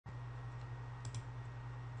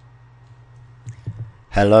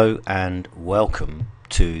Hello and welcome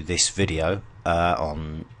to this video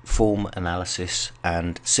on form analysis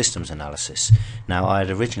and systems analysis. Now, I had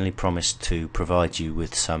originally promised to provide you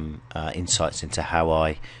with some insights into how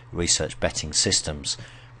I research betting systems,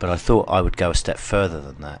 but I thought I would go a step further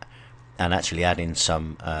than that and actually add in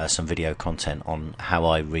some video content on how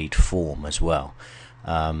I read form as well.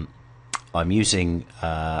 I'm using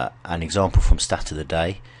an example from Stat of the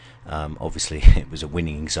Day. Obviously it was a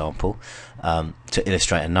winning example to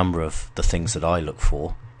illustrate a number of the things that I look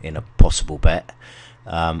for in a possible bet,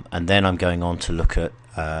 and then I'm going on to look at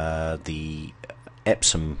the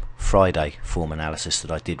Epsom Friday form analysis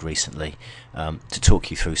that I did recently, to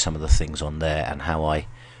talk you through some of the things on there and how I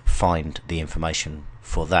find the information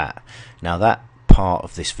for that. Now, that part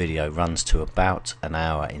of this video runs to about an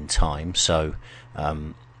hour in time, so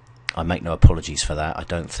I make no apologies for that. I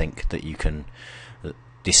don't think that you can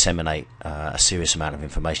disseminate a serious amount of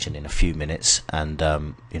information in a few minutes, and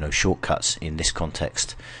shortcuts in this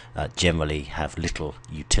context generally have little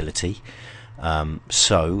utility.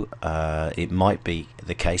 So it might be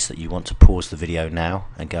the case that you want to pause the video now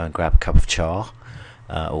and go and grab a cup of cha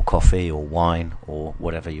or coffee or wine or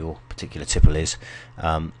whatever your particular tipple is.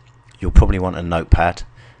 You'll probably want a notepad,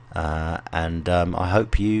 and I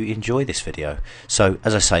hope you enjoy this video. So,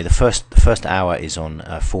 as I say, the first hour is on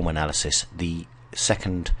form analysis. The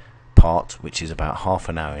second part, which is about half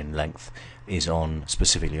an hour in length, is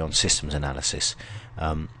specifically on systems analysis.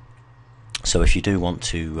 So if you do want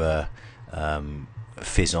to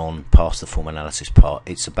fizz on past the form analysis part,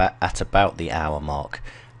 it's at about the hour mark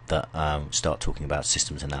that start talking about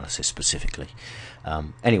systems analysis specifically.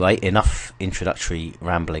 Anyway, enough introductory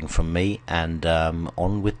rambling from me, and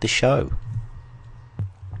on with the show.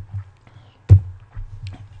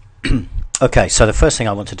 Okay, so the first thing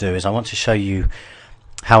I want to do is I want to show you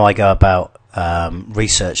how I go about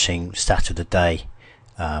researching Stat of the Day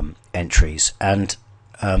entries, and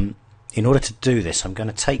in order to do this I'm going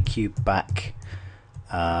to take you back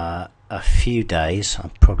a few days. I'm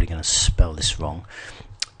probably going to spell this wrong,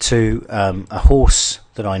 to a horse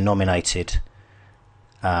that I nominated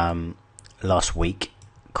last week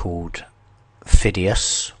called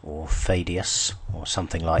Phidias or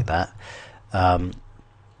something like that,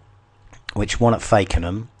 which won at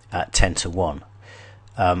Fakenham at 10-1.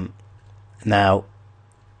 Now,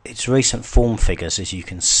 its recent form figures, as you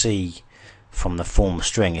can see from the form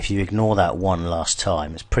string, if you ignore that one last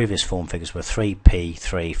time, its previous form figures were 3p,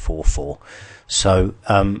 3, 4, 4. So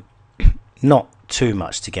not too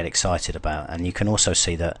much to get excited about. And you can also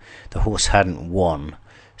see that the horse hadn't won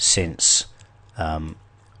since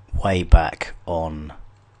way back on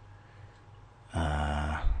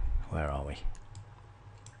where are we?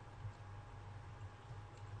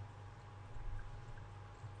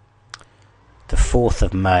 The 4th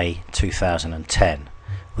of May 2010,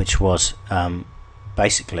 which was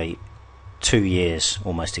basically 2 years,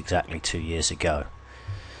 almost exactly 2 years ago.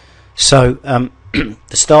 So the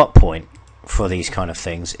start point for these kind of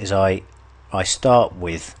things is I start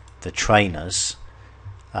with the trainers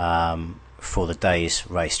for the day's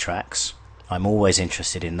racetracks. I'm always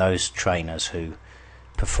interested in those trainers who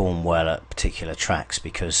perform well at particular tracks,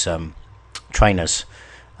 because trainers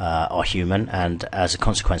are human, and as a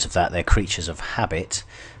consequence of that they're creatures of habit,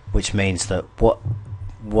 which means that what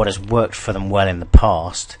has worked for them well in the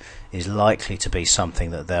past is likely to be something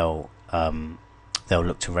that they'll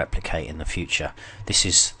look to replicate in the future. This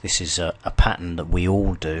is a pattern that we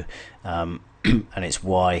all do, and it's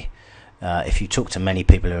why if you talk to many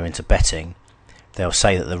people who are into betting, they'll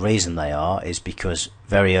say that the reason they are is because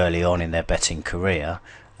very early on in their betting career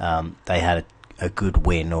they had a good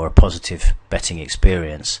win or a positive betting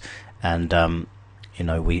experience, and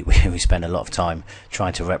we spend a lot of time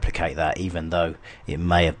trying to replicate that, even though it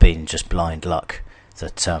may have been just blind luck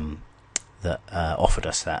that offered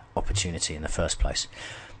us that opportunity in the first place.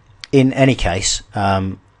 In any case,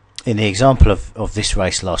 in the example of this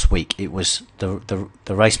race last week, it was the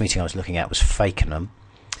race meeting I was looking at was Fakenham,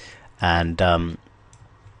 and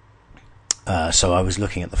so I was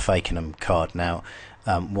looking at the Fakenham card. Now,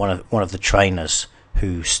 one of the trainers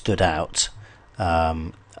who stood out,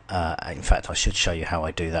 in fact I should show you how I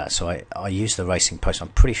do that. So I use the Racing Post. I'm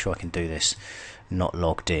pretty sure I can do this not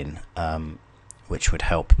logged in, which would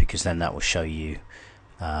help, because then that will show you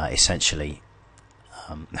essentially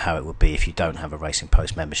how it would be if you don't have a Racing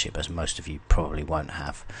Post membership, as most of you probably won't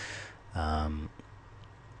have.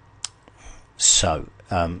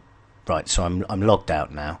 Right, so I'm logged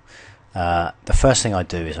out now. The first thing I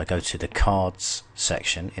do is I go to the cards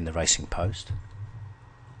section in the Racing Post,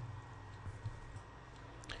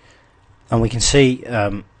 and we can see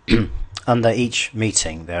under each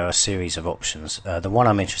meeting there are a series of options. The one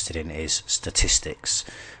I'm interested in is statistics.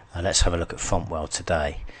 Let's have a look at Fontwell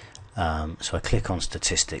today. So I click on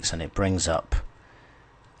statistics and it brings up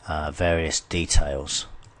various details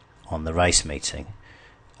on the race meeting,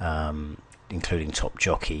 including top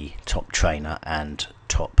jockey, top trainer and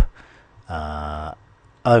top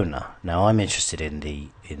owner. Now I'm interested in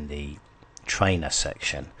the trainer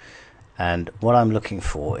section, and what I'm looking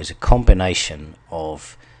for is a combination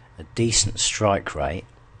of a decent strike rate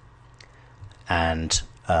and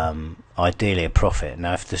ideally a profit.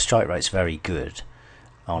 Now if the strike rate's very good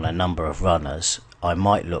on a number of runners, I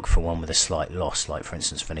might look for one with a slight loss, like for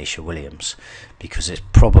instance Venetia Williams, because it's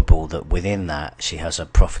probable that within that she has a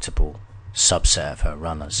profitable subset of her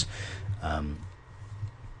runners.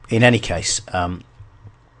 In any case,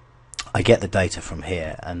 I get the data from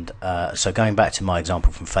here, and so going back to my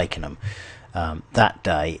example from Fakenham, that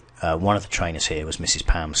day one of the trainers here was Mrs.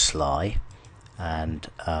 Pam Sly, and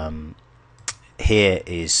here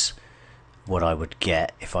is what I would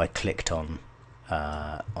get if I clicked on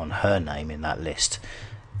her name in that list.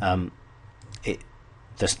 The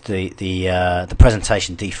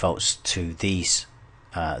presentation defaults to these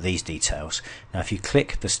details. Now if you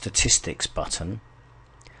click the statistics button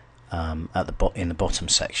at in the bottom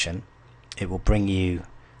section, it will bring you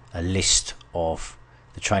a list of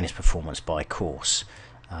the trainer's performance by course.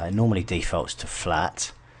 It normally defaults to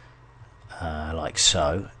flat, like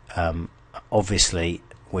so. Obviously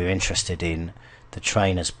we're interested in the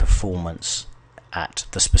trainer's performance at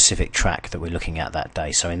the specific track that we're looking at that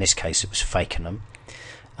day. So in this case it was Fakenham,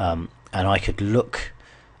 and I could look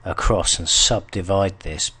across and subdivide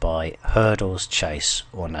this by hurdles, chase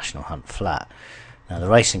or National Hunt flat. Now the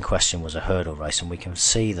race in question was a hurdle race, and we can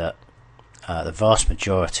see that the vast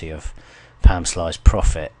majority of Pam Sly's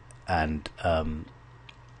profit and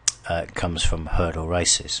comes from hurdle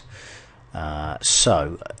races.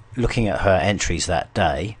 So looking at her entries that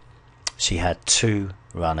day, she had two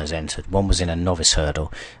runners entered. One was in a novice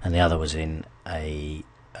hurdle and the other was in a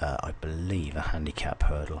I believe a handicap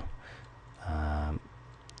hurdle.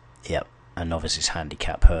 Yep, a novice's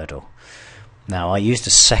handicap hurdle. Now I used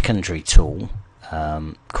a secondary tool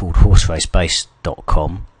called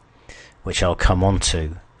horseracebase.com, which I'll come on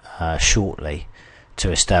to shortly,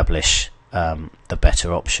 to establish the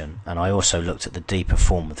better option, and I also looked at the deeper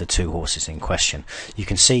form of the two horses in question. You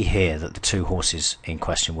can see here that the two horses in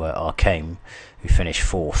question were Arcane, who finished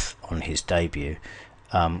fourth on his debut,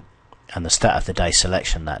 and the stat of the day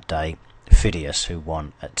selection that day, Phidias, who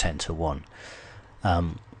won at 10-1.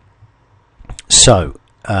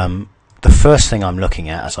 The first thing I'm looking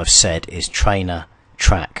at, as I've said, is trainer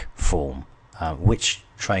track form. Which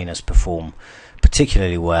trainers perform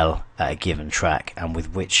particularly well at a given track and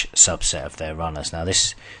with which subset of their runners. Now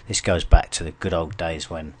this goes back to the good old days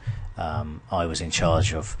when I was in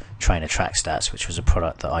charge of Trainer Track Stats, which was a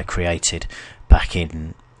product that I created back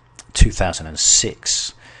in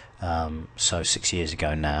 2006, so 6 years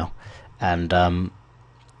ago now. And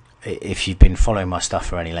if you've been following my stuff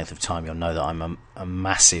for any length of time, you'll know that I'm a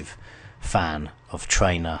massive fan of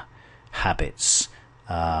trainer habits,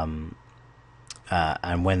 and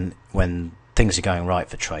when things are going right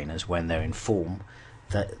for trainers, when they're in form,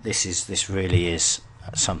 that this really is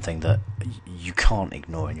something that you can't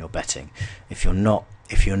ignore in your betting. If you're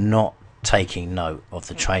not taking note of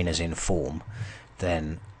the trainers in form,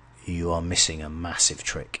 then you are missing a massive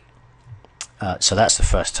trick. So that's the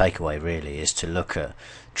first takeaway, really, is to look at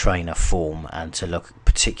trainer form and to look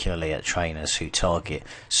particularly at trainers who target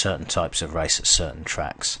certain types of race at certain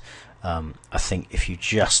tracks. I think if you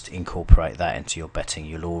just incorporate that into your betting,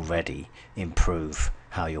 you'll already improve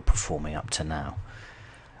how you're performing up to now.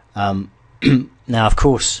 Now, of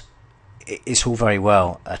course, it's all very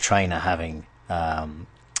well a trainer having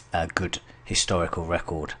a good historical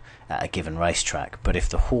record at a given racetrack, but if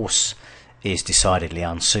the horse is decidedly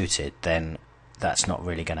unsuited, then that's not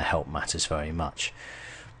really going to help matters very much.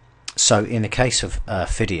 So in the case of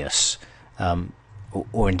Phidias,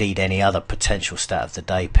 or indeed any other potential stat of the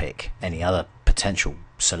day pick, any other potential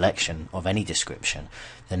selection of any description,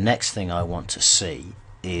 the next thing I want to see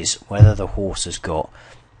is whether the horse has got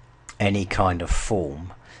any kind of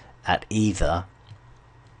form at either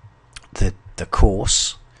the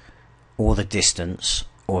course or the distance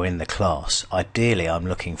or in the class. Ideally I'm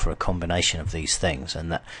looking for a combination of these things,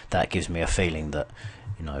 and that gives me a feeling that,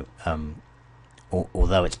 you know,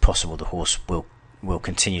 although it's possible the horse will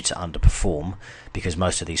continue to underperform, because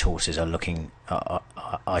most of these horses are looking,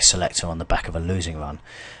 I select them on the back of a losing run,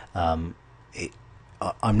 I'm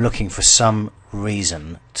looking for some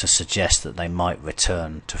reason to suggest that they might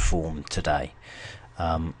return to form today,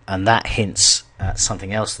 and that hints at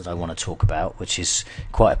something else that I want to talk about, which is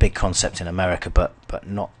quite a big concept in America, but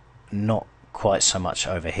not quite so much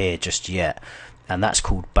over here just yet, and that's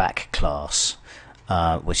called back class,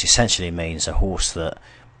 which essentially means a horse that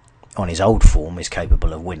on his old form is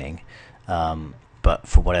capable of winning, but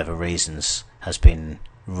for whatever reasons has been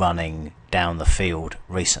running down the field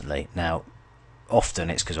recently. Now, often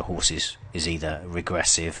it's because a horse is either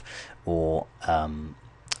regressive or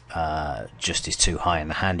just is too high in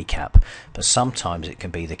the handicap, but sometimes it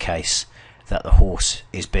can be the case that the horse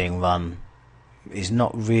is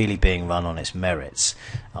not really being run on its merits,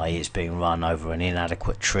 i.e. it's being run over an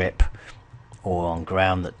inadequate trip, or on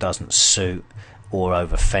ground that doesn't suit, or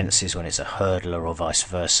over fences when it's a hurdler, or vice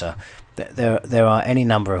versa. There are any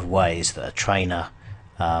number of ways that a trainer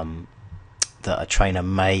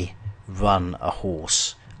may run a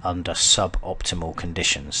horse under suboptimal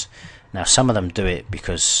conditions. Now, some of them do it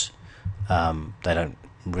because they don't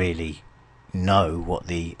really know what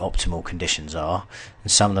the optimal conditions are,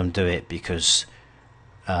 and some of them do it because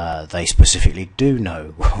they specifically do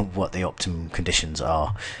know what the optimum conditions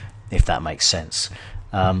are, if that makes sense.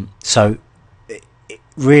 So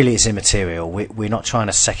really it's immaterial. We're not trying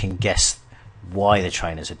to second guess why the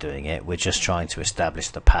trainers are doing it. We're just trying to establish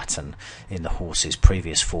the pattern in the horse's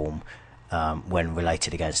previous form when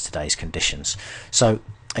related against today's conditions. So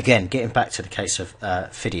again, getting back to the case of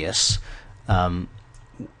Phidias,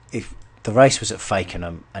 if the race was at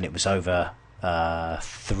Fakenham and it was over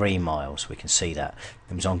 3 miles, we can see that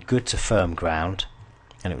it was on good to firm ground,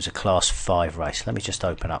 and it was a class 5 race. Let me just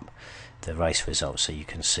open up the race results so you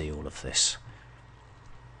can see all of this.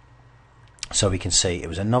 So we can see it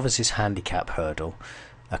was a novices handicap hurdle,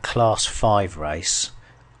 a class 5 race,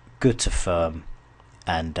 good to firm,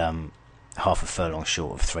 and half a furlong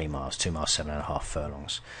short of 3 miles, 2 miles 7.5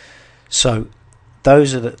 furlongs. So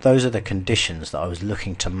those are the conditions that I was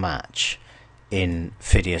looking to match in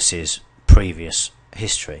Phidias's previous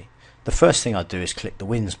history. The first thing I do is click the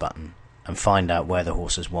wins button and find out where the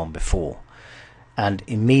horse has won before, and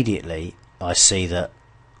immediately I see that,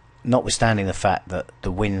 notwithstanding the fact that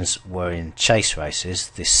the wins were in chase races,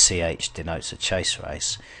 this CH denotes a chase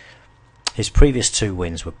race, his previous 2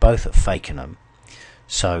 wins were both at Fakenham.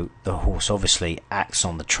 So the horse obviously acts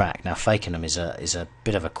on the track. Now, Fakenham is a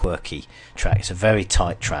bit of a quirky track. It's a very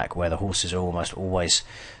tight track where the horses are almost always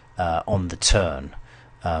on the turn.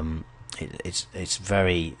 It's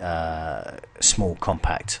very small,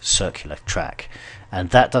 compact, circular track, and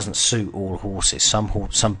that doesn't suit all horses.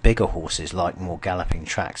 Some bigger horses like more galloping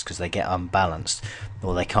tracks because they get unbalanced,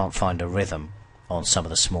 or they can't find a rhythm on some of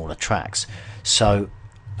the smaller tracks. So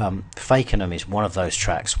Fakenham is one of those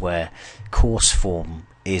tracks where course form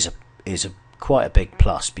is quite a big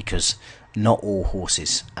plus, because not all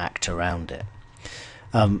horses act around it.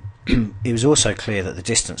 It was also clear that the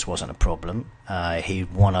distance wasn't a problem. He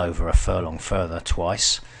won over a furlong further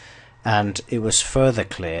twice, and it was further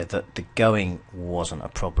clear that the going wasn't a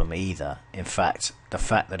problem either. In fact, the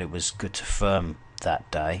fact that it was good to firm that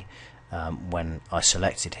day when I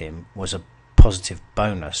selected him was a positive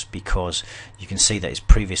bonus, because you can see that his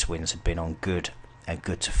previous wins had been on good and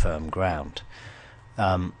good to firm ground.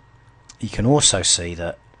 You can also see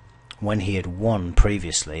that when he had won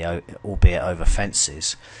previously, albeit over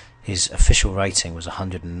fences, his official rating was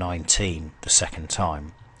 119 the second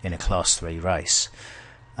time in a class 3 race,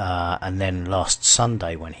 and then last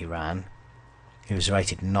Sunday when he ran, he was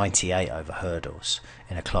rated 98 over hurdles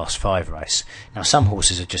in a class 5 race. Now, some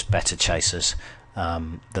horses are just better chasers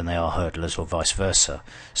than they are hurdlers, or vice versa,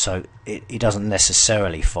 so it doesn't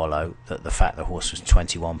necessarily follow that the fact the horse was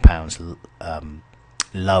 £21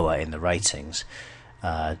 lower in the ratings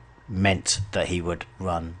meant that he would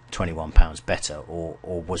run £21 better, or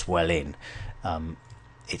was well in.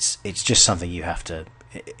 It's just something you have to,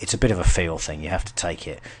 it's a bit of a feel thing. You have to take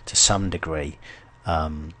it to some degree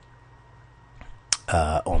on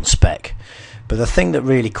spec. But the thing that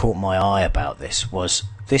really caught my eye about this was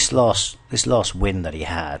this last win that he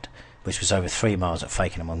had, which was over 3 miles at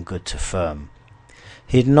Fakenham on good to firm.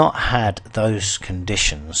 He had not had those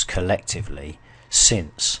conditions collectively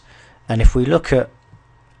since. And if we look at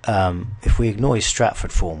if we ignore his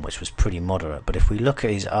Stratford form, which was pretty moderate, but if we look at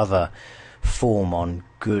his other form on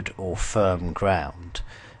good or firm ground,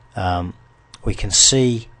 we can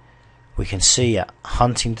see at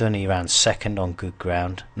Huntingdon he ran second on good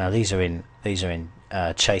ground. Now these are in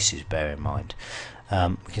chases, bear in mind.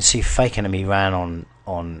 We can see Fakenham he ran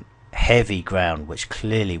on heavy ground, which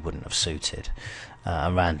clearly wouldn't have suited,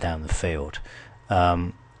 and ran down the field.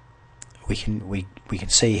 We can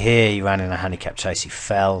see here he ran in a handicap chase, he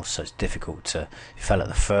fell, so it's difficult to, he fell at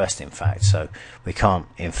the first in fact, so we can't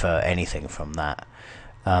infer anything from that.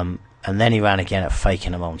 and then he ran again at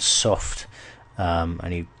Fakenham on soft,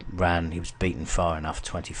 and he was beaten far enough,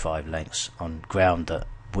 25 lengths on ground that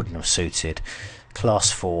wouldn't have suited.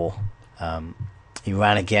 Class 4, he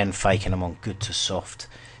ran again Fakenham on good to soft,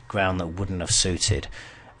 ground that wouldn't have suited.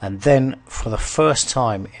 And then for the first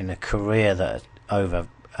time in a career that over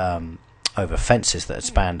fences that had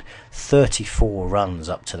spanned 34 runs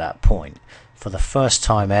up to that point, for the first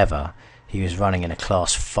time ever he was running in a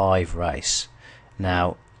Class 5 race.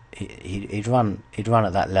 Now he'd run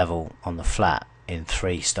at that level on the flat in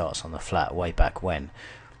 3 starts on the flat way back when,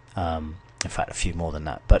 in fact a few more than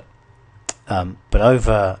that, but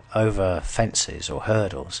over fences or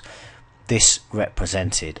hurdles, this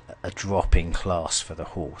represented a drop in class for the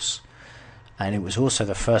horse. And it was also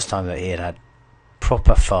the first time that he had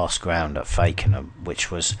proper fast ground at Fakenham,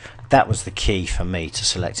 that was the key for me to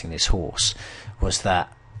selecting this horse, was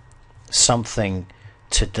that something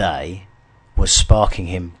today was sparking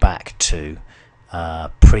him back to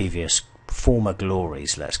previous former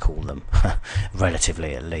glories, let's call them,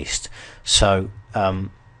 relatively at least. So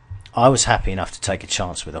I was happy enough to take a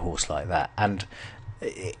chance with a horse like that. And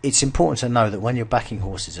it's important to know that when you're backing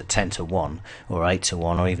horses at 10 to 1 or 8 to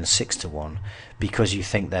 1 or even 6 to 1 because you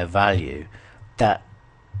think their value, that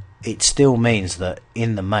it still means that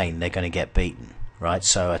in the main they're going to get beaten, right?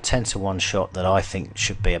 So a 10 to 1 shot that I think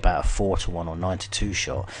should be about a 4 to 1 or 9 to 2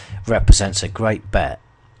 shot represents a great bet,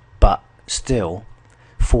 but still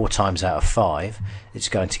 4 times out of 5 it's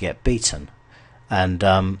going to get beaten. And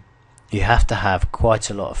you have to have quite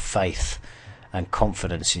a lot of faith and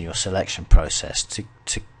confidence in your selection process to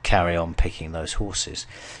carry on picking those horses.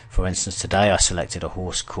 For instance, today I selected a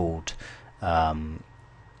horse called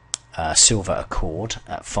Silver Accord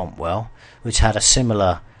at Fontwell, which had a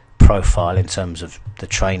similar profile in terms of the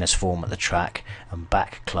trainer's form at the track and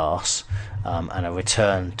back class, and a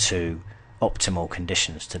return to optimal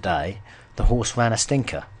conditions today. The horse ran a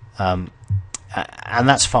stinker, and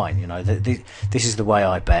that's fine. You know, this is the way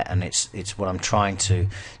I bet, and it's what I'm trying to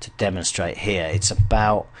demonstrate here. It's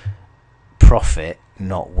about profit,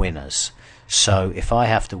 not winners. So if I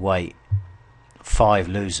have to wait 5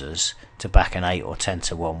 losers to back an 8 or 10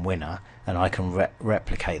 to 1 winner, and I can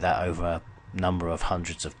replicate that over a number of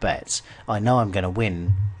hundreds of bets, I know I'm going to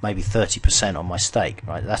win maybe 30% on my stake,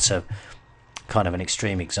 right? That's a kind of an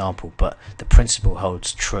extreme example, but the principle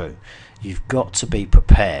holds true. You've got to be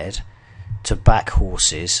prepared to back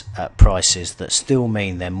horses at prices that still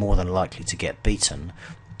mean they're more than likely to get beaten,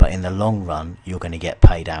 but in the long run you're going to get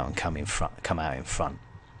paid out and come out in front.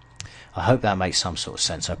 I hope that makes some sort of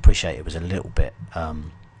sense. I appreciate it was a little bit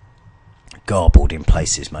garbled in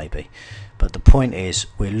places maybe, but the point is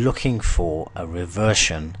we're looking for a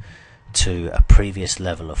reversion to a previous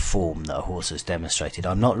level of form that a horse has demonstrated.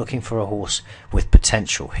 I'm not looking for a horse with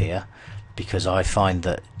potential here, because I find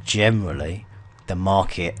that generally the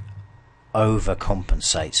market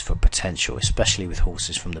overcompensates for potential, especially with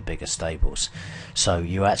horses from the bigger stables, so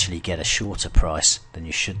you actually get a shorter price than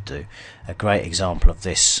you should do. A great example of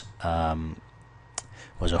this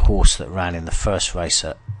was a horse that ran in the first race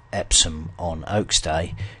at Epsom on Oaks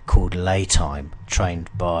Day called Laytime, trained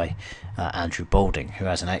by Andrew Balding, who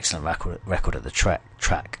has an excellent record at the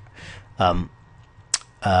track.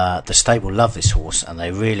 The stable love this horse, and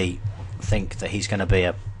they really think that he's going to be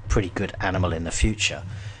a pretty good animal in the future.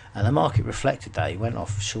 And the market reflected that. He went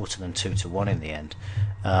off shorter than 2 to 1 in the end.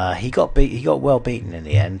 He got well beaten in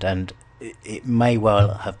the end, and it may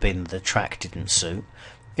well have been the track didn't suit.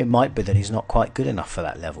 It might be that he's not quite good enough for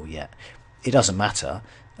that level yet. It doesn't matter.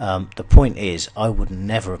 The point is, I would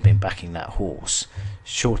never have been backing that horse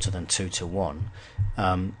shorter than 2 to 1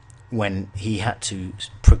 when he had to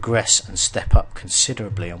progress and step up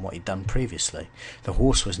considerably on what he'd done previously. The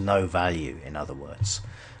horse was no value, in other words.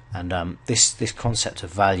 And this concept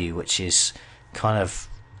of value, which is kind of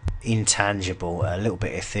intangible, a little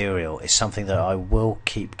bit ethereal, is something that I will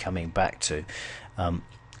keep coming back to.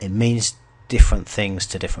 It means different things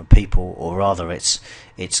to different people, or rather it's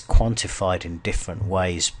quantified in different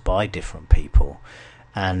ways by different people,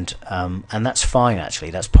 and that's fine.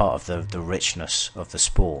 Actually, that's part of the richness of the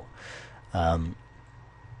sport.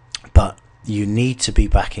 But you need to be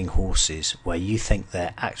backing horses where you think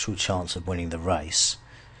their actual chance of winning the race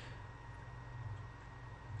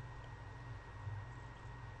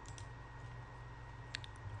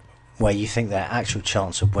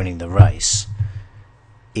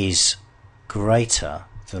is greater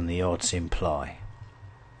than the odds imply.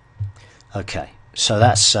 Okay, so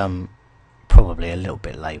that's probably a little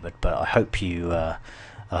bit laboured, but I hope you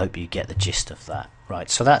get the gist of that. Right,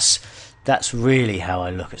 so that's really how I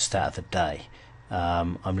look at stat of the day.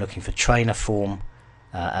 I'm looking for trainer form,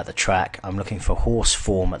 at the track. I'm looking for horse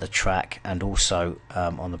form at the track, and also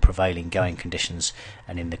on the prevailing going conditions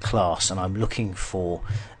and in the class, and I'm looking for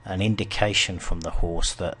an indication from the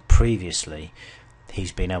horse that previously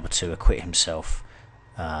he's been able to acquit himself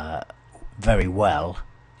very well.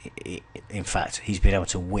 In fact, he's been able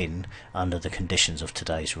to win under the conditions of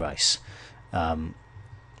today's race. And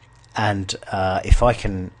if I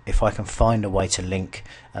can find a way to link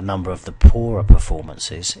a number of the poorer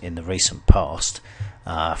performances in the recent past,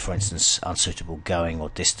 for instance unsuitable going or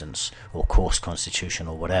distance or course constitution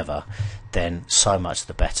or whatever, then so much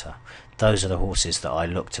the better. Those are the horses that I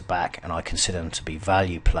look to back, and I consider them to be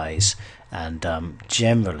value plays, and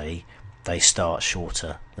generally they start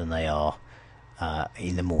shorter than they are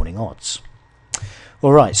in the morning odds.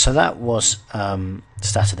 Alright, so that was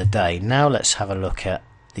stat of the day. Now let's have a look at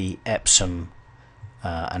the Epsom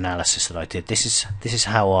analysis that I did. This is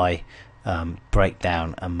how I break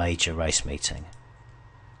down a major race meeting.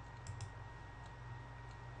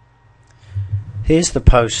 Here's the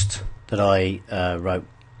post that I wrote.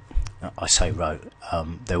 I say wrote,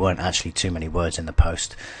 there weren't actually too many words in the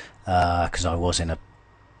post because I was in a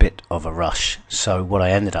bit of a rush. So what I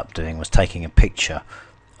ended up doing was taking a picture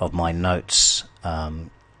of my notes from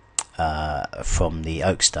the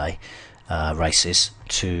Oaks Day races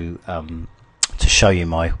to show you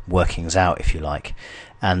my workings out, if you like.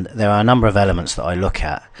 And there are a number of elements that I look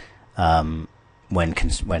at when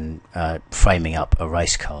framing up a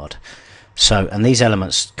race card. So, and these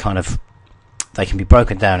elements they can be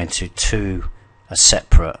broken down into two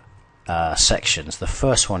separate sections. The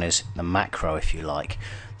first one is the macro, if you like,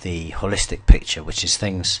 the holistic picture, which is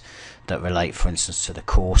things that relate, for instance, to the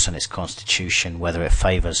course and its constitution, whether it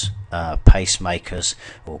favours pacemakers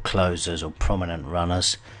or closers or prominent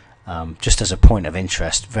runners. Just as a point of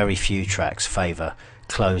interest, very few tracks favour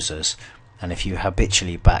closers, and if you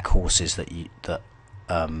habitually back horses that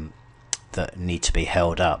need to be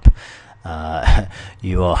held up,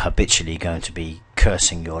 you are habitually going to be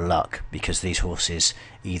cursing your luck, because these horses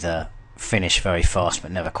either finish very fast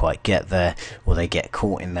but never quite get there, or they get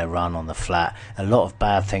caught in their run on the flat. A lot of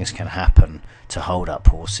bad things can happen to hold up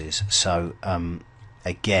horses. So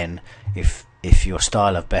again, if your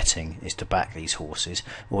style of betting is to back these horses,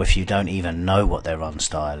 or if you don't even know what their run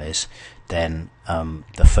style is, then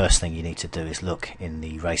the first thing you need to do is look in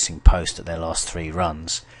the Racing Post at their last 3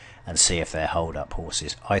 runs and see if they're hold up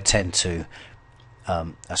horses. I tend to,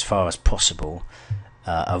 as far as possible,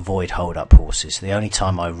 avoid hold up horses. The only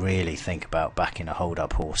time I really think about backing a hold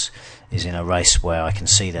up horse is in a race where I can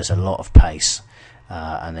see there's a lot of pace,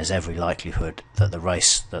 and there's every likelihood that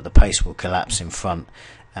the pace will collapse in front,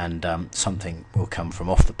 and something will come from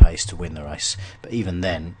off the pace to win the race. But even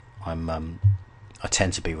then, I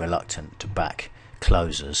tend to be reluctant to back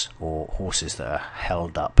closers or horses that are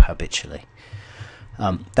held up habitually.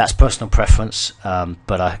 That's personal preference,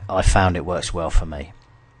 but I found it works well for me.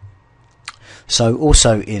 So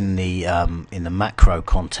also in the macro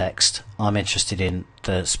context, I'm interested in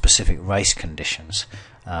the specific race conditions,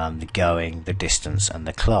 the going, the distance, and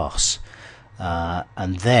the class.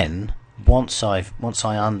 And then once I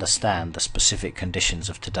understand the specific conditions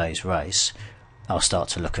of today's race, I'll start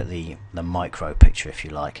to look at the micro picture, if you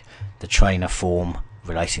like, the trainer form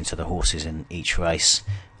relating to the horses in each race,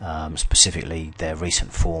 specifically their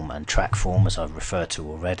recent form and track form, as I've referred to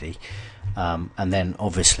already. And then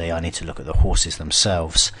obviously I need to look at the horses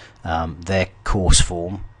themselves, their course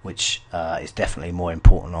form, which is definitely more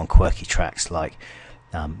important on quirky tracks like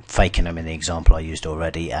Fakenham in the example I used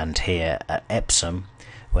already, and here at Epsom,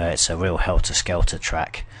 where it's a real helter-skelter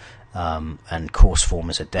track, and course form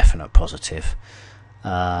is a definite positive.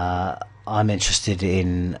 I'm interested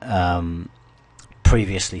in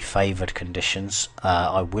previously favoured conditions.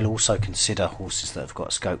 I will also consider horses that have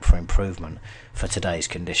got scope for improvement for today's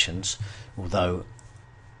conditions, although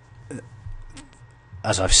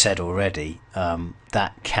as I've said already,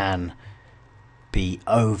 that can be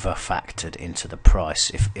over factored into the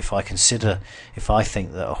price. If I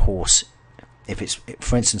think that a horse,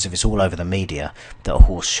 for instance, if it's all over the media that a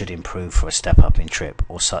horse should improve for a step up in trip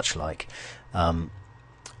or such like,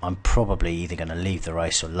 I'm probably either going to leave the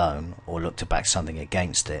race alone or look to back something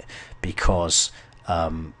against it, because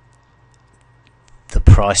the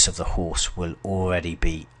price of the horse will already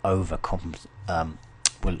be will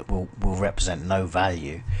represent no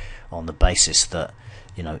value, on the basis that,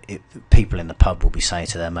 you know, people in the pub will be saying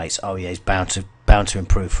to their mates, oh yeah, he's bound to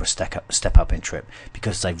improve for a step up in trip,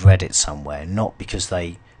 because they've read it somewhere, not because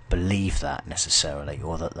they believe that necessarily,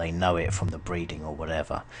 or that they know it from the breeding or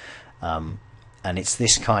whatever. And it's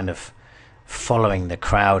this kind of following the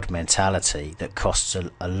crowd mentality that costs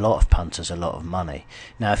a lot of punters a lot of money.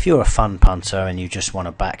 Now, if you're a fun punter and you just want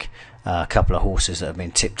to back a couple of horses that have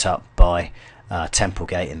been tipped up by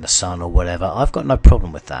Templegate in the Sun or whatever, I've got no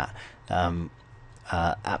problem with that.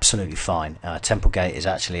 Absolutely fine. Templegate is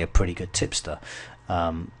actually a pretty good tipster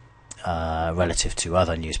relative to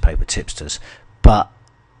other newspaper tipsters, but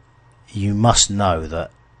you must know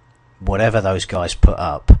that whatever those guys put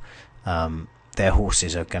up, their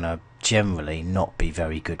horses are going to generally not be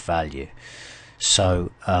very good value.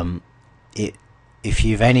 So if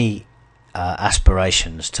you've any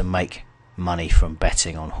aspirations to make money from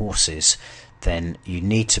betting on horses, then you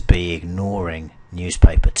need to be ignoring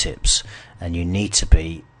newspaper tips, and you need to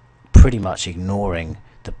be pretty much ignoring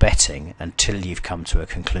the betting until you've come to a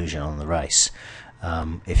conclusion on the race.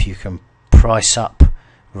 If you can price up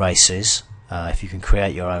races, if you can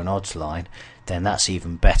create your own odds line, then that's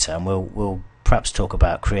even better, and we'll perhaps talk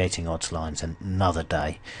about creating odds lines another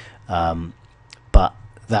day. But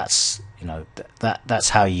that's that's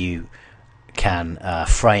how you can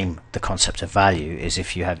frame the concept of value, is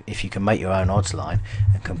if you can make your own odds line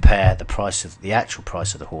and compare the actual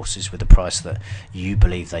price of the horses with the price that you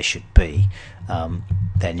believe they should be,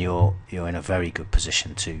 then you're in a very good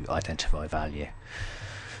position to identify value.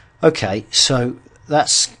 Okay, so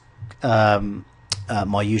that's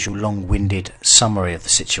my usual long-winded summary of the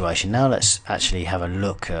situation. Now let's actually have a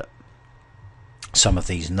look at some of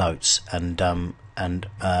these notes, and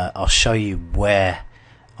I'll show you where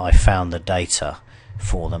I found the data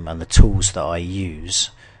for them and the tools that I use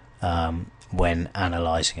when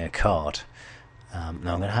analysing a card. Now I'm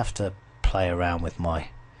going to have to play around with my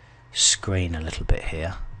screen a little bit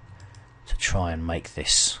here to try and make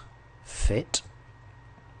this fit.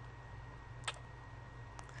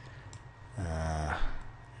 Let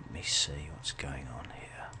me see what's going on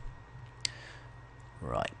here.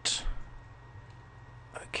 Right.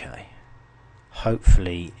 Okay.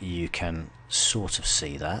 Hopefully you can sort of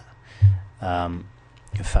see that.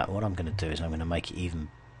 In fact, what I'm going to do is I'm going to make it even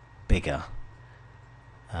bigger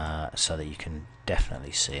so that you can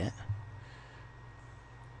definitely see it.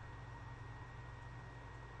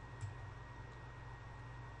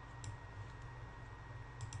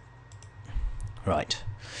 Right,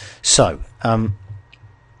 so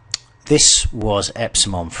this was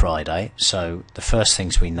Epsom on Friday. So the first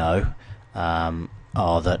things we know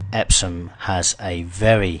are that Epsom has a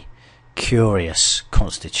very curious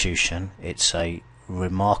constitution. It's a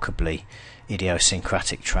remarkably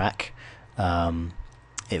idiosyncratic track.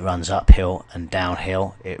 It runs uphill and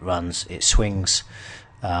downhill. It swings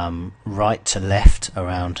right to left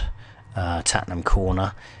around Tattenham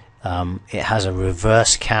Corner. It has a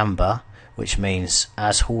reverse camber, which means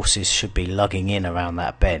as horses should be lugging in around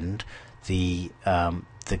that bend, the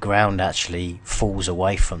ground actually falls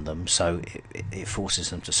away from them, so it forces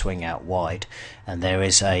them to swing out wide. And there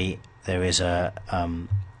is a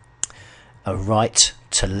right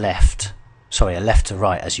to left, sorry, a left to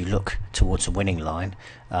right as you look towards the winning line.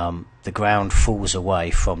 The ground falls away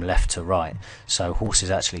from left to right, so horses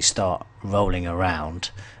actually start rolling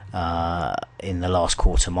around in the last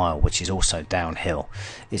quarter mile, which is also downhill.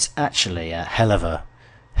 It's actually a hell of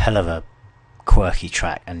a quirky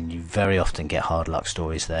track, and you very often get hard luck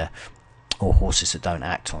stories there, or horses that don't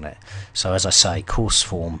act on it. So as I say, course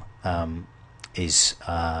form is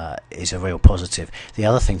a real positive. The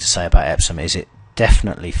other thing to say about Epsom is it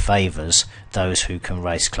definitely favours those who can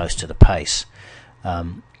race close to the pace.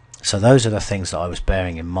 So those are the things that I was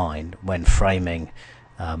bearing in mind when framing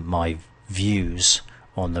my views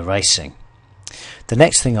on the racing. The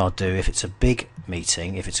next thing I'll do, if it's a big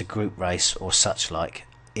meeting, if it's a group race or such like,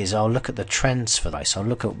 is I'll look at the trends for the race. I'll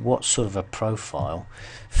look at what sort of a profile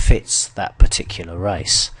fits that particular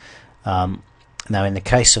race. Now in the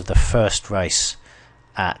case of the first race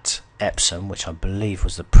at Epsom, which I believe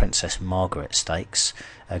was the Princess Margaret Stakes,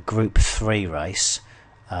 a Group 3 race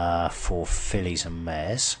for fillies and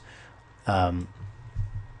mares,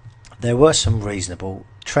 there were some reasonable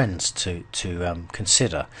trends to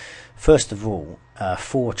consider. First of all,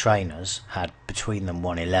 4 trainers had between them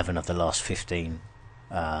won 11 of the last 15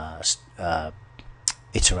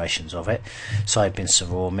 iterations of it. Saeed bin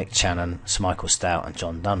Suroor, Mick Channon, Sir Michael Stoute and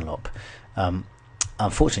John Dunlop.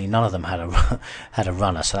 Unfortunately none of them had a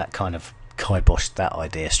runner, so that kind of kiboshed that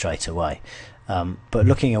idea straight away. But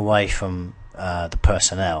looking away from the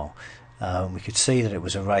personnel, we could see that it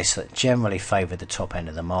was a race that generally favoured the top end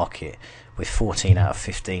of the market, with 14 out of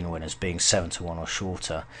 15 winners being 7-1 or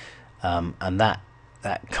shorter, and that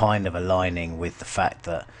kind of aligning with the fact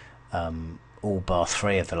that all bar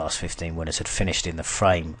 3 of the last 15 winners had finished in the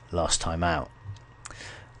frame last time out.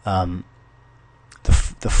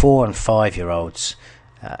 the 4 and 5-year-olds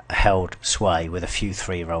held sway, with a few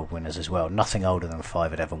 3-year-old winners as well. Nothing older than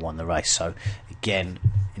 5 had ever won the race. So again,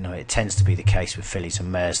 it tends to be the case with fillies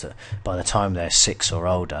and mares that by the time they're 6 or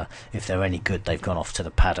older, if they're any good, they've gone off to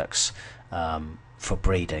the paddocks for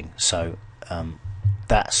breeding. So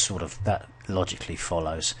that logically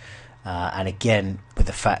follows. And again, with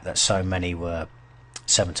the fact that so many were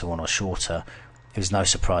 7-1 or shorter, it was no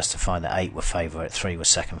surprise to find that 8 were favourite, 3 were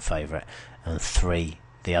second favourite, and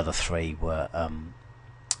the other 3 were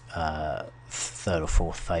third or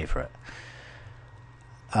fourth favourite.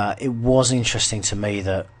 It was interesting to me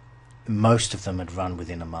that most of them had run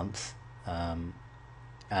within a month, and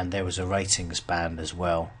there was a ratings band as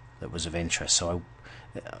well that was of interest. So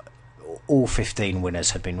all 15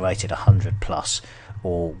 winners had been rated 100 plus,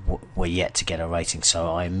 or were yet to get a rating.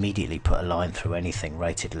 So I immediately put a line through anything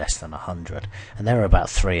rated less than 100, and there were about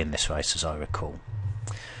 3 in this race, as I recall.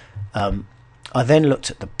 I then looked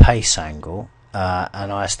at the pace angle,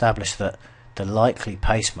 and I established that the likely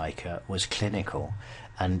pacemaker was Clinical,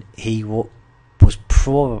 and he was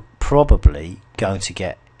probably going to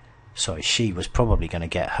get, she was probably going to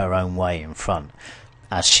get her own way in front,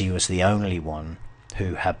 as she was the only one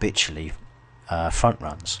who habitually front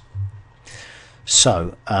runs.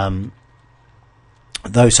 So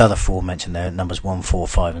those other 4 mentioned there, numbers 1, 4,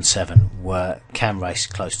 5 and 7, can race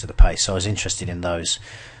close to the pace. So I was interested in those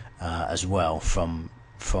as well from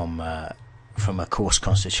a course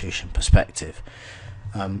constitution perspective.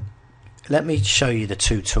 Let me show you the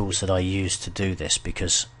 2 tools that I use to do this,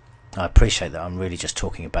 because I appreciate that I'm really just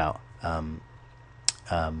talking about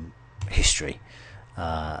history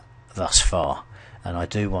thus far, and I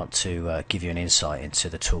do want to give you an insight into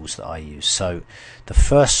the tools that I use. So the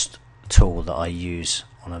first tool that I use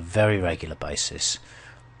on a very regular basis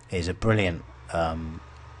is a brilliant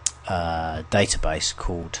database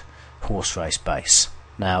called Horse Race Base.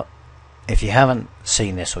 Now, if you haven't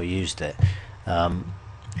seen this or used it,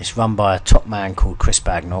 it's run by a top man called Chris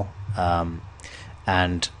Bagnall,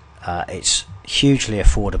 and it's hugely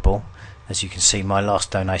affordable. As you can see, my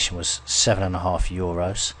last donation was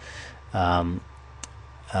 €7.50,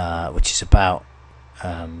 which is about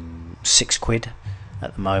 £6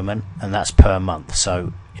 at the moment, and that's per month.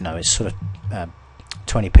 So it's sort of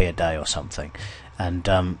 20p a day or something, and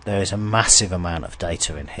there is a massive amount of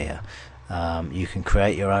data in here. You can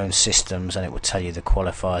create your own systems, and it will tell you the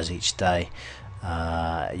qualifiers each day.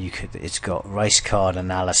 It's got race card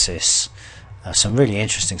analysis, some really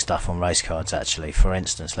interesting stuff on race cards actually. For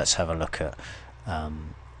instance, let's have a look at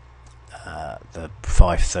the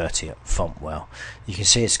 5:30 at Fontwell. You can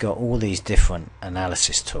see it's got all these different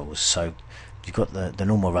analysis tools. So you've got the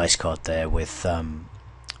normal race card there with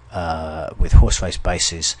Horse Race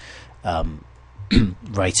Base's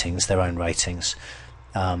ratings, their own ratings.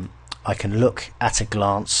 I can look at a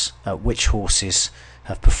glance at which horses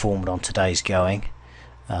have performed on today's going,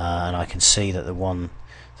 and I can see that the one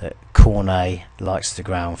that Cornet likes the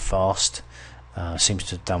ground fast, seems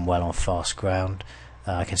to have done well on fast ground.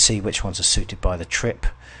 I can see which ones are suited by the trip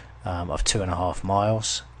of 2.5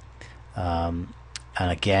 miles, and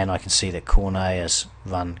again I can see that Cornet has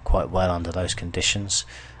run quite well under those conditions.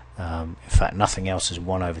 In fact, nothing else has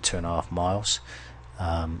won over 2.5 miles,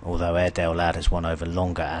 although Airedale Lad has won over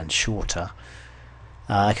longer and shorter.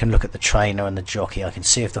 I can look at the trainer and the jockey. I can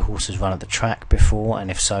see if the horse has run at the track before,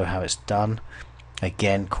 and if so, how it's done.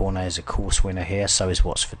 Again, Cornet is a course winner here, so is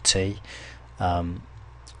Watford T.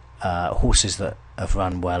 Horses that have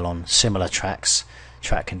run well on similar tracks,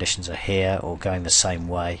 track conditions are here or going the same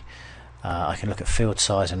way. I can look at field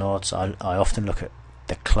size and odds. I often look at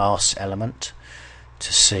the class element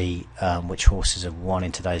to see which horses have won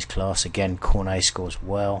in today's class. Again, Cornet scores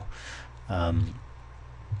well.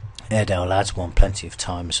 Airedale Lad's won plenty of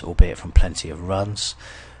times, albeit from plenty of runs.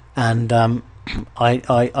 And I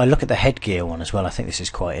look at the headgear one as well. I think this is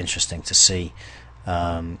quite interesting to see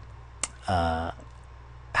how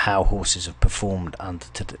horses have performed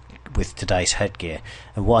with today's headgear.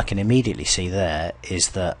 And what I can immediately see there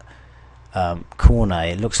is that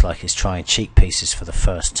Cornet, it looks like he's trying cheek pieces for the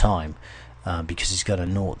first time, because he's got a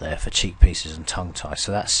naught there for cheek pieces and tongue tie.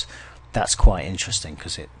 So that's quite interesting,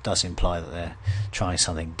 because it does imply that they're trying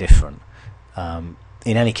something different.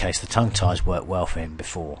 In any case, the tongue ties worked well for him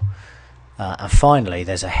before. And finally,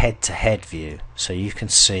 there's a head-to-head view, so you can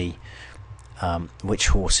see which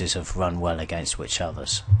horses have run well against which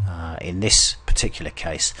others. In this particular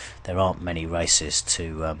case, there aren't many races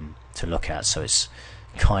to look at, so it's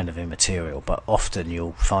kind of immaterial, but often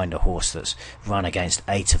you'll find a horse that's run against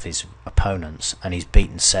 8 of his opponents and he's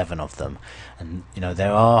beaten 7 of them. And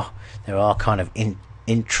there are kind of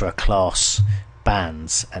intra-class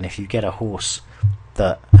bands, and if you get a horse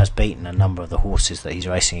that has beaten a number of the horses that he's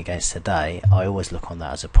racing against today, I always look on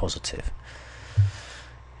that as a positive.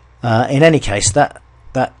 In any case,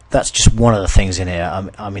 that's just one of the things in here.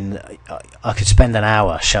 I mean, I could spend an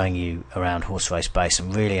hour showing you around Horse Race Base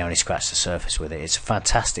and really only scratch the surface with it. It's a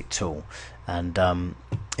fantastic tool, and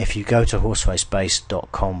if you go to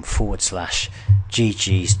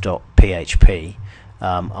horseracebase.com/ggs.php,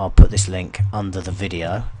 I'll put this link under the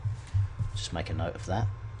video. Just make a note of that.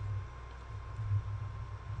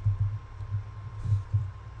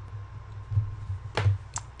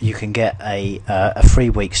 You can get a 3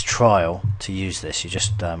 weeks trial to use this. You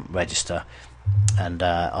just register, and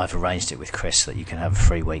I've arranged it with Chris that you can have a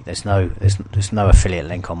free week. There's no affiliate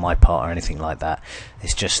link on my part or anything like that.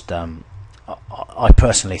 It's just I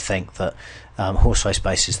personally think that Horse Race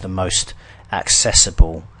Base is the most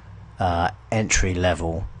accessible entry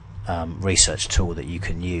level research tool that you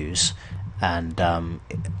can use, and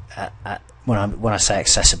when I say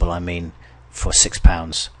accessible, I mean for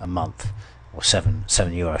 £6 a month or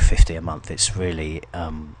 €7.50 a month. It's really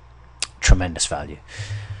tremendous value.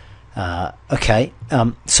 Okay,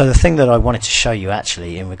 so the thing that I wanted to show you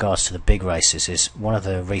actually in regards to the big races is one of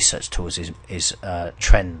the research tools is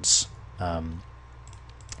trends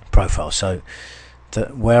profile. So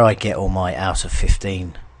where I get all my out of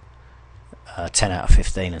 15, 10 out of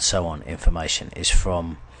 15 and so on information is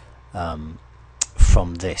from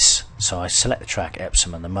this. So I select the track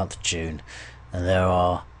Epsom and the month June, and there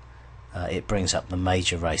are it brings up the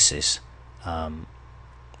major races in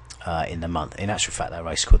the month. In actual fact, that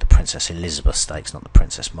race is called the Princess Elizabeth Stakes, not the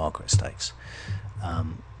Princess Margaret Stakes.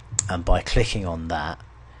 And by clicking on that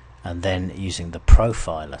and then using the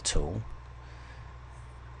profiler tool,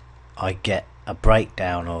 I get a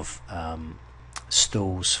breakdown of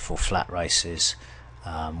stalls for flat races,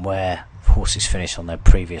 where horses finished on their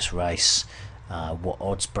previous race, what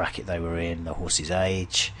odds bracket they were in, the horse's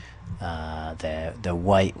age, their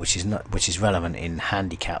weight, which is relevant in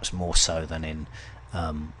handicaps more so than in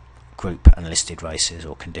group and listed races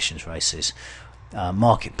or conditions races,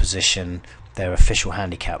 market position, their official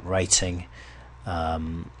handicap rating,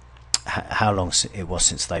 how long it was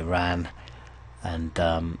since they ran, and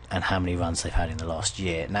how many runs they've had in the last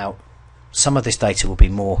year. Now, some of this data will be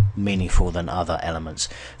more meaningful than other elements.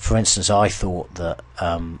 For instance, I thought that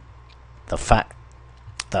the fact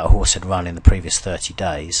that a horse had run in the previous 30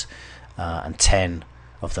 days and 10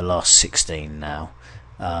 of the last 16 now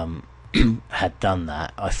had done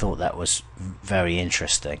that, I thought that was very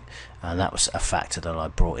interesting, and that was a factor that I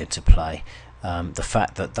brought into play. The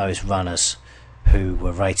fact that those runners who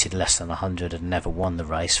were rated less than 100 had never won the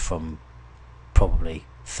race from probably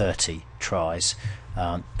 30 tries,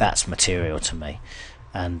 that's material to me,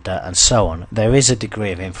 and so on. There is a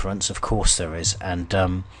degree of inference, of course there is, and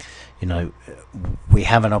you know, we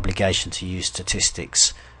have an obligation to use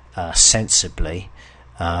statistics sensibly,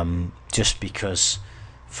 just because,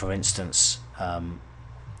 for instance,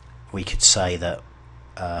 we could say that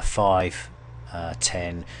 5,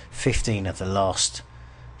 10, 15 of the last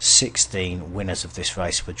 16 winners of this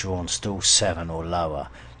race were drawn stall 7 or lower.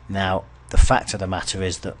 Now, the fact of the matter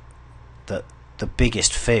is that the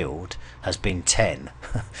biggest field has been 10,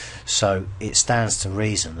 so it stands to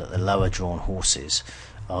reason that the lower drawn horses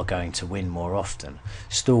are going to win more often.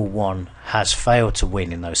 Stall 1 has failed to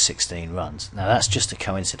win in those 16 runs. Now that's just a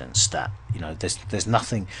coincidence stat. You know, there's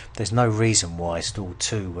no reason why stall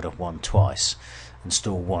 2 would have won twice and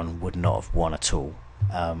stall 1 would not have won at all.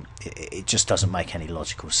 It just doesn't make any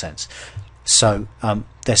logical sense. So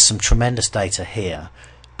there's some tremendous data here,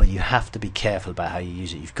 but you have to be careful about how you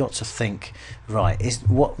use it. You've got to think, right,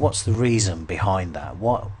 what's the reason behind that?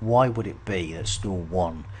 Why would it be that stall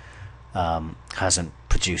 1 hasn't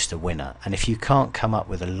produced a winner? And if you can't come up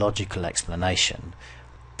with a logical explanation,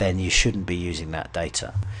 then you shouldn't be using that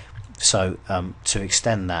data. So to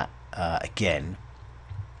extend that again,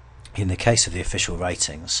 in the case of the official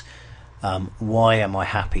ratings, why am I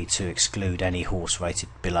happy to exclude any horse rated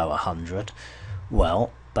below 100?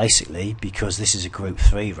 Well, basically because this is a Group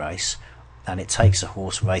 3 race, and it takes a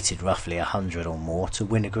horse rated roughly 100 or more to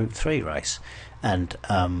win a Group 3 race. And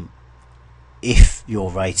if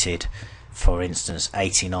you're rated, for instance,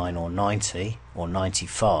 89 or 90 or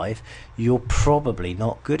 95, you're probably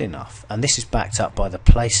not good enough. And this is backed up by the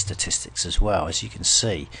place statistics as well. As you can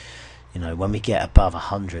see, you know, when we get above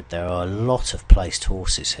 100, there are a lot of placed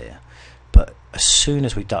horses here. But as soon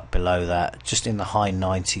as we duck below that, just in the high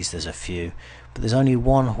 90s, there's a few. But there's only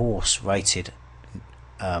one horse rated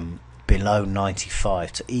below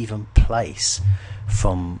 95 to even place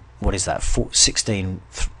from, what is that, 16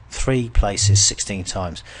 3 places 16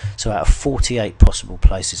 times. So out of 48 possible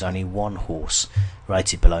places, only one horse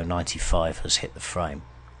rated below 95 has hit the frame,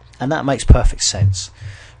 and that makes perfect sense,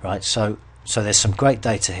 right? So there's some great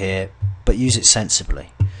data here, but use it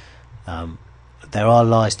sensibly. There are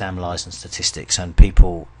lies, damn lies, and statistics, and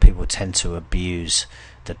people tend to abuse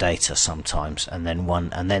the data sometimes, and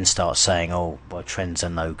then start saying, "Oh, well, trends are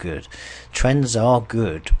no good." Trends are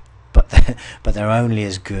good, but they're only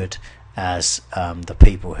as good as the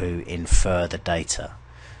people who infer the data.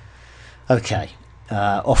 Okay,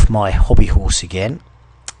 off my hobby horse again.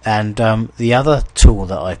 And the other tool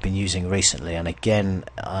that I've been using recently, and again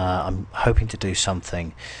I'm hoping to do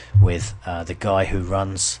something with the guy who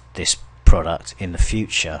runs this product in the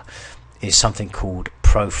future, is something called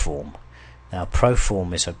Proform. Now,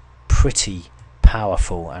 Proform is a pretty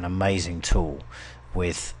powerful and amazing tool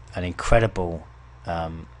with an incredible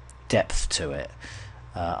depth to it.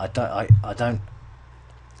 I don't.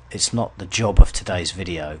 It's not the job of today's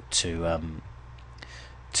video to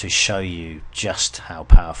show you just how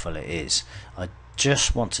powerful it is. I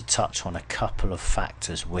just want to touch on a couple of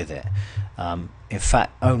factors with it. In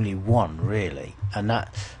fact, only one really, and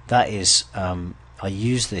that is I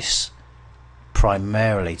use this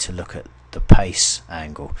primarily to look at the pace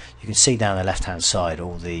angle. You can see down the left hand side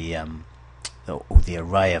all the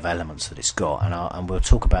array of elements that it's got, and we'll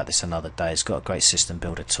talk about this another day. It's got a great system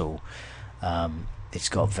builder tool. It's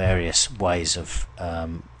got various ways of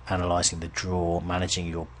analysing the draw, managing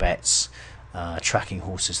your bets, tracking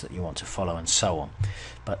horses that you want to follow, and so on.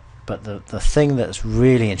 But the thing that's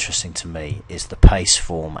really interesting to me is the pace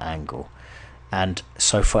form angle. And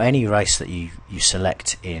so for any race that you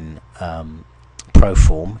select in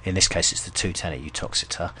Proform, in this case it's the 210 at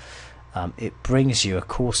Uttoxeter, it brings you a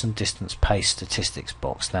course and distance pace statistics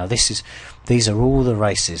box. Now these are all the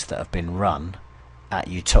races that have been run at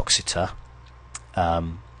Uttoxeter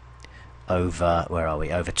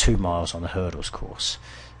over 2 miles on the hurdles course,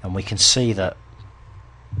 and we can see that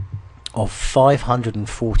of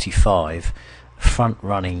 545 front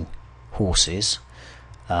running horses,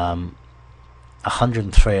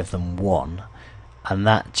 103 of them won, and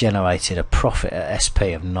that generated a profit at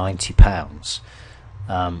SP of £90,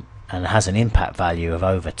 and has an impact value of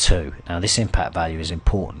over 2. Now this impact value is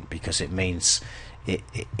important because it means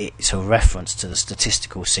it's a reference to the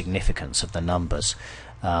statistical significance of the numbers.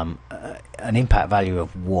 An impact value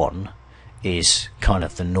of 1 is kind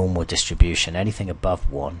of the normal distribution. Anything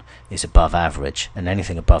above 1 is above average, and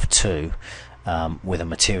anything above 2 with a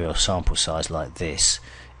material sample size like this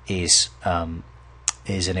is an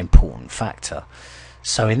important factor.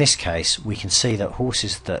 So in this case we can see that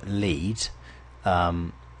horses that lead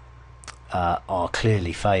are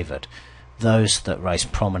clearly favoured. Those that race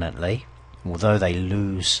prominently, although they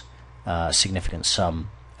lose a significant sum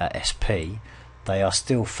at SP, they are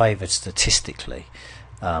still favoured statistically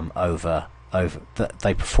over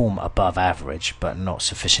they perform above average but not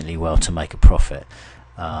sufficiently well to make a profit,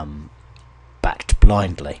 backed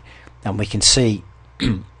blindly. And we can see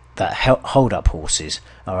that hold up horses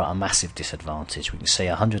are at a massive disadvantage. We can see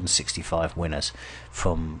 165 winners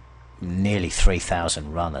from nearly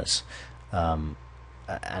 3,000 runners, and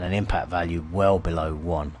an impact value well below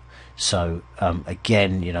 1. So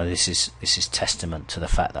again, you know, this is testament to the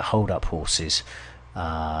fact that hold up horses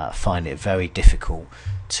find it very difficult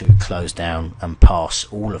to close down and pass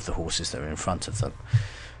all of the horses that are in front of them.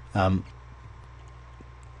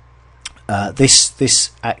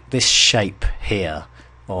 This shape here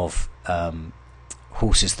of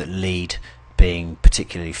horses that lead being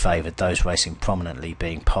particularly favoured, those racing prominently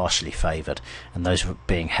being partially favoured, and those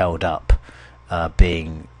being held up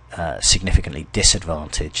being significantly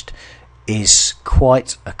disadvantaged, is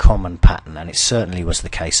quite a common pattern, and it certainly was the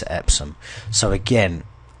case at Epsom. So again,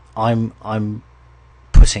 I'm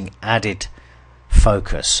putting added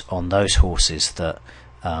focus on those horses that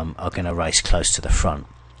are going to race close to the front.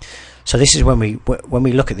 So this is when we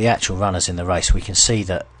look at the actual runners in the race, we can see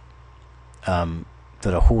that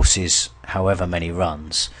that a horse's however many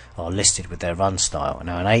runs are listed with their run style.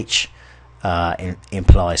 Now an H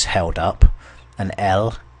implies held up, an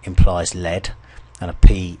L implies led, and a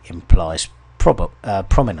P implies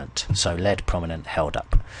prominent. So led, prominent, held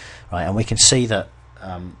up, right? And we can see that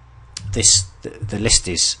the list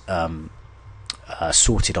is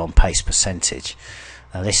sorted on pace percentage.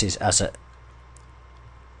 This is as a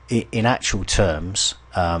in actual terms,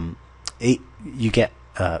 you get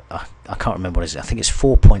I can't remember what it is. I think it's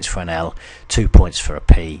 4 points for an L, 2 points for a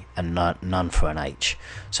P, and none for an H.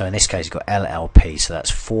 So in this case you've got LLP, so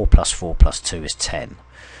that's 4 plus 4 plus 2 is 10,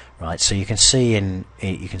 right? So you can see in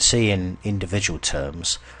individual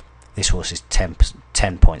terms this horse is 10 points,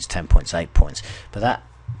 10 points, 8 points, but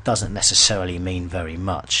doesn't necessarily mean very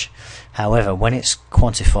much. However, when it's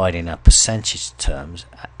quantified in a percentage terms,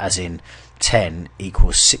 as in 10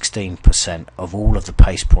 equals 16% of all of the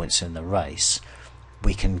pace points in the race,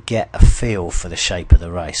 we can get a feel for the shape of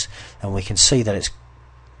the race, and we can see that it's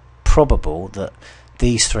probable that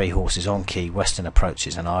these three horses, On Key, Western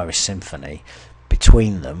Approaches and Irish Symphony,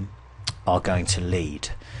 between them are going to lead.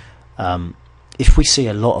 If we see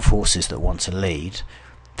a lot of horses that want to lead,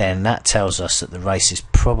 then that tells us that the race is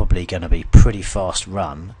probably going to be pretty fast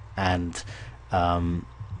run, and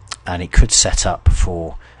it could set up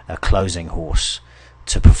for a closing horse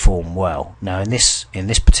to perform well. Now in this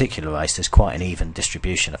particular race there's quite an even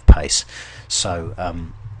distribution of pace, so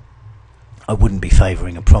I wouldn't be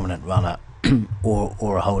favouring a prominent runner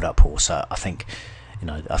or a hold up horse. I think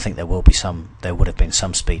there would have been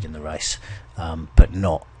some speed in the race, but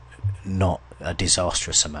not a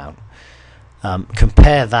disastrous amount.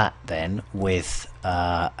 Compare that then with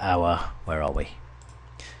our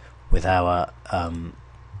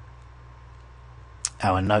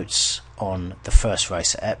notes on the first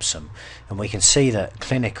race at Epsom, and we can see that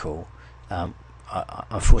Clinical,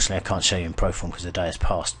 unfortunately I can't show you in pro form because the day has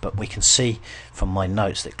passed, but we can see from my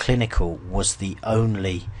notes that Clinical was the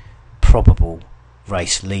only probable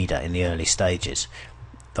race leader in the early stages.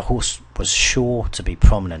 The horse was sure to be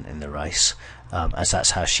prominent in the race, as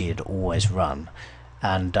that's how she had always run,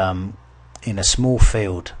 and in a small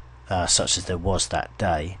field such as there was that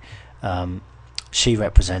day, she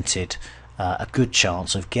represented a good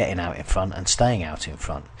chance of getting out in front and staying out in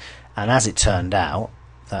front, and as it turned out,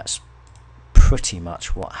 that's pretty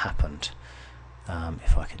much what happened.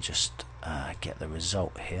 If I can just get the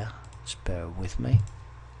result here, just bear with me.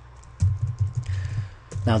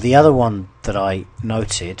 Now the other one that I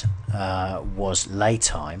noted was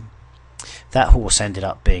Laytime. That horse ended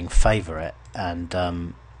up being favourite and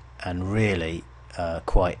really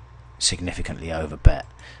quite significantly overbet.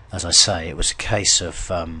 As I say, it was a case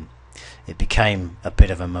of it became a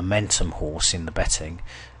bit of a momentum horse in the betting,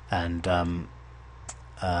 and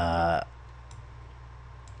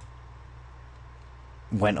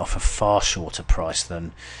went off a far shorter price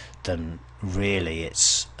than really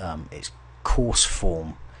its course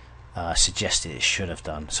form suggested it should have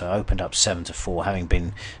done. So it opened up 7-4, having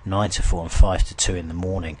been 9-4 and 5-2 in the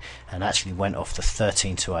morning, and actually went off the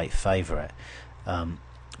 13-8 favourite.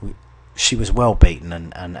 She was well beaten,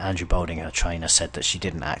 and Andrew Boulding, her trainer, said that she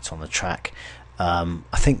didn't act on the track. I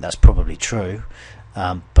think that's probably true,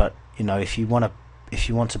 but if you want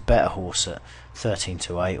to bet a horse at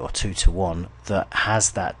 13-8 or 2-1 that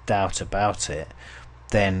has that doubt about it,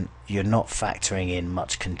 then you're not factoring in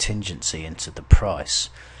much contingency into the price.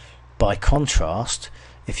 By contrast,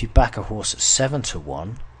 if you back a horse at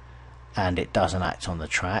 7-1 and it doesn't act on the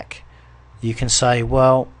track, you can say,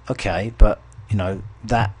 well, okay, but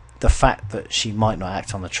that the fact that she might not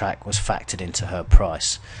act on the track was factored into her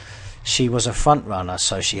price. She was a front runner,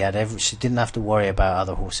 so she didn't have to worry about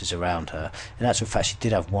other horses around her. In actual fact, she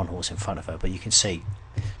did have one horse in front of her, but you can see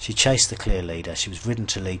she chased the clear leader. She was ridden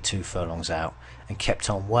to lead 2 furlongs out and kept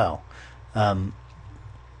on well.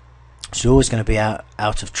 She's always going to be out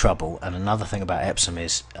of trouble. And another thing about Epsom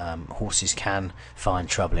is horses can find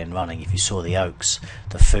trouble in running. If you saw the Oaks,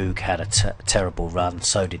 the Foog had a terrible run,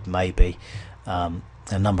 so did Maybe.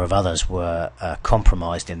 A number of others were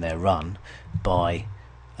compromised in their run by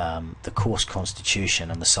the course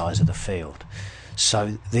constitution and the size of the field.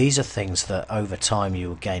 So these are things that over time you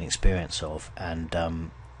will gain experience of, and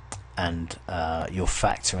you'll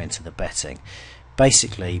factor into the betting.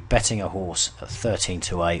 Basically, betting a horse at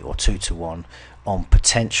 13-8 or 2-1 on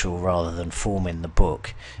potential rather than form in the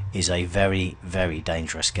book is a very, very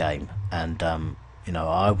dangerous game, and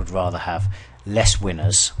I would rather have less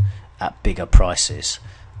winners at bigger prices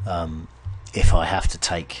if I have to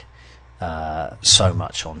take so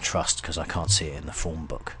much on trust because I can't see it in the form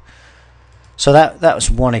book. So that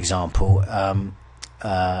was one example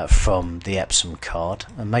from the Epsom card,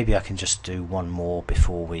 and maybe I can just do one more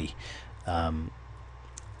before we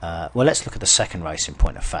well, let's look at the second race in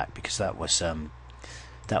point of fact, because that was an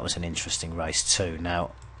interesting race too.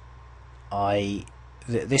 Now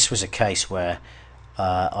this was a case where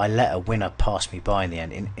I let a winner pass me by in the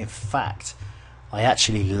end. In fact, I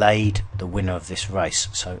actually laid the winner of this race.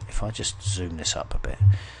 So if I just zoom this up a bit,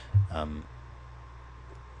 let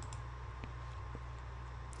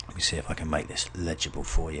me see if I can make this legible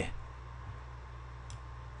for you.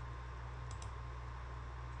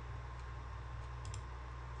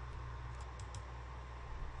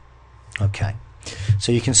 Okay,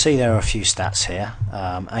 so you can see there are a few stats here.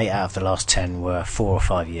 8 out of the last 10 were 4 or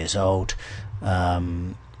 5 years old.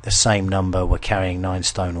 the same number were carrying 9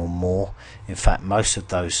 stone or more. In fact, most of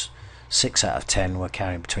those 6 out of 10 were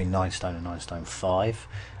carrying between 9 stone and 9 stone 5,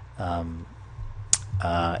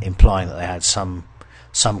 implying that they had some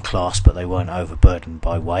class, but they weren't overburdened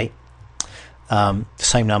by weight. The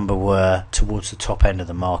same number were towards the top end of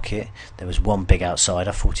the market. There was one big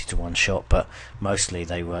outsider, 40 to 1 shot, but mostly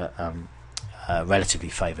they were relatively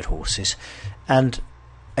favoured horses. And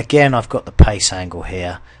again, I've got the pace angle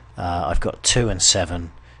here. I've got 2 and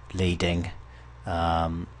 7 leading,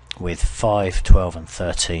 with 5, 12 and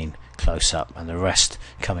 13 close up, and the rest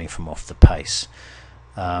coming from off the pace.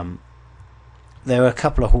 There were a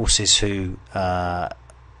couple of horses who had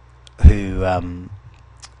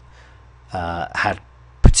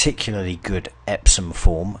particularly good Epsom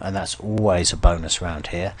form, and that's always a bonus round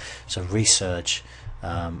here. So Resurge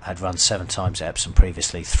had run 7 times at Epsom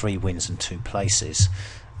previously, 3 wins and 2 places,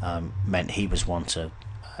 meant he was one to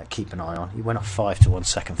keep an eye on. He went off 5 to 1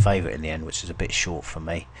 second favourite in the end, which is a bit short for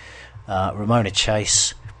me. Ramona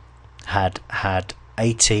Chase had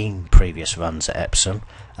 18 previous runs at Epsom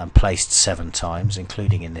and placed 7 times,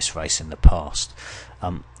 including in this race in the past.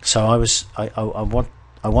 So I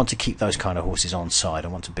want to keep those kind of horses on side. I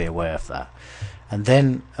want to be aware of that. And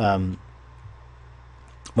then when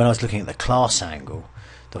I was looking at the class angle,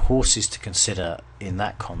 the horses to consider in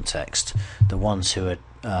that context, the ones who had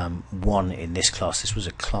won in this class, this was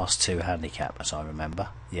a class 2 handicap as I remember,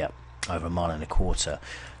 over 1.25 miles,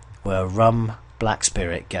 were Rum, Black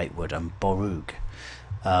Spirit, Gatewood and Borug.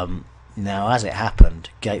 Now, as it happened,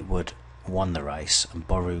 Gatewood won the race and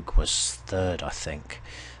Borug was third, I think.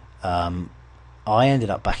 I ended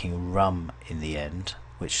up backing Rum in the end,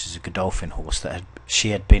 which is a Godolphin horse that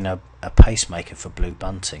she had been a pacemaker for Blue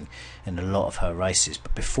Bunting in a lot of her races,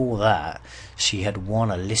 but before that she had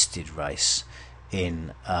won a listed race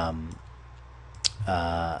in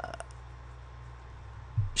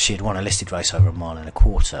she had won a listed race over 1.25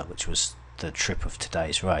 miles, which was the trip of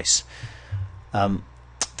today's race.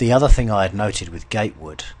 The other thing I had noted with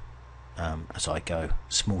Gatewood, as I go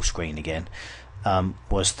small screen again,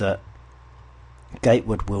 was that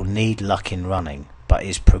Gatewood will need luck in running, but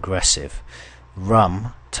is progressive.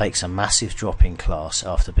 Rum takes a massive drop in class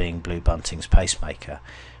after being Blue Bunting's pacemaker.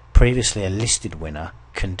 Previously a listed winner,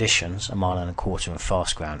 conditions, 1.25 miles and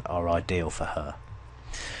fast ground, are ideal for her.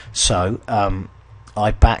 So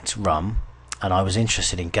I backed Rum, and I was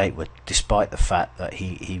interested in Gatewood despite the fact that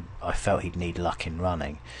I felt he'd need luck in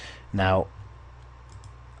running. Now,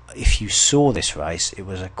 if you saw this race, it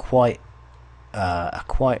was a quite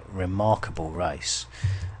remarkable race,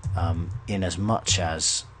 in as much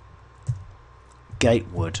as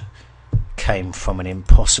Gatewood came from an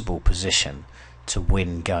impossible position to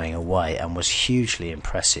win going away and was hugely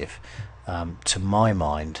impressive. To my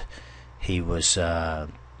mind, he is at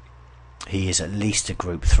least a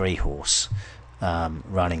Group 3 horse,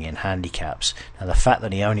 running in handicaps. Now, the fact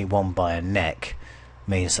that he only won by a neck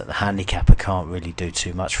means that the handicapper can't really do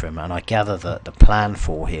too much for him, and I gather that the plan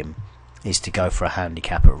for him is to go for a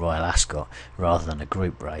handicap at Royal Ascot rather than a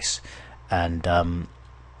group race. And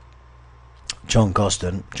John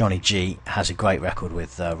Gosden, Johnny G, has a great record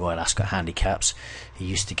with Royal Ascot handicaps. He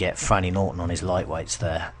used to get Franny Norton on his lightweights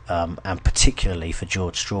there, and particularly for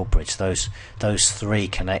George Strawbridge, those 3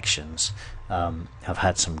 connections have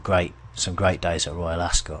had some great days at Royal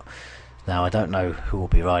Ascot. Now, I don't know who will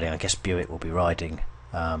be riding. I guess Buick will be riding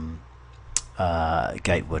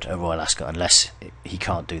Gatewood at Royal Ascot unless he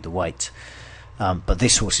can't do the weight. But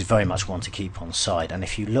this horse is very much one to keep on side. And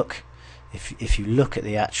if you look at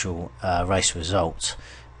the actual race result,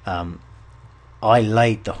 I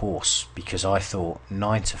laid the horse because I thought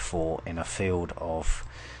 9 to 4 in a field of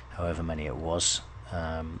however many it was,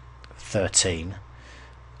 13,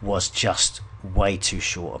 was just way too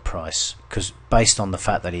short a price, because based on the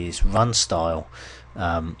fact that his run style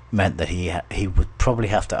meant that he would probably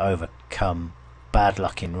have to overcome bad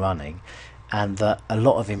luck in running, and that a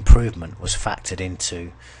lot of improvement was factored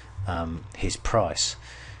into his price.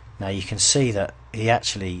 Now you can see that he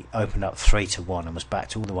actually opened up 3 to 1 and was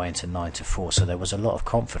backed all the way into 9 to 4, so there was a lot of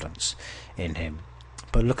confidence in him.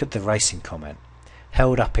 But look at the racing comment: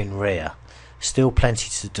 held up in rear, still plenty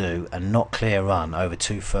to do and not clear run over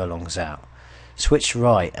 2 furlongs out. Switched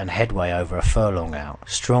right and headway over a furlong out.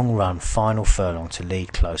 Strong run final furlong to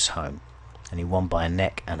lead close home, and he won by a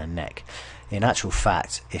neck and a neck. In actual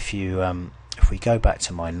fact, if we go back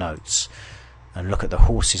to my notes and look at the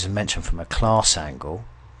horses and mention from a class angle,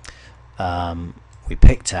 we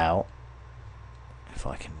picked out, if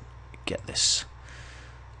I can get this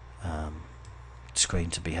screen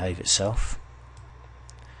to behave itself,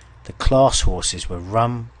 the class horses were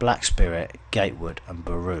Rum, Black Spirit, Gatewood and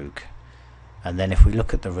Borug. And then if we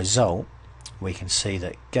look at the result, we can see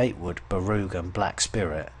that Gatewood, Barug and Black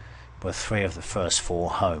Spirit were 3 of the first 4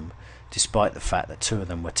 home, despite the fact that 2 of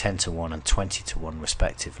them were 10 to 1 and 20 to 1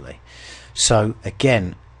 respectively. So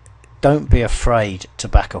again, don't be afraid to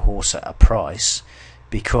back a horse at a price,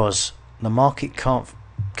 because the market can't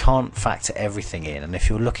factor everything in, and if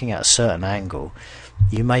you're looking at a certain angle,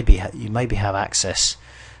 you maybe have access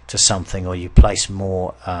to something, or you place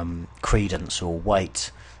more credence or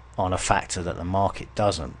weight on a factor that the market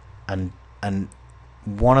doesn't. And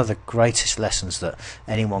one of the greatest lessons that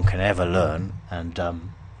anyone can ever learn, and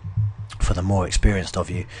for the more experienced of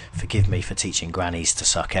you, forgive me for teaching grannies to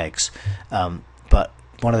suck eggs, but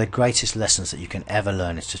one of the greatest lessons that you can ever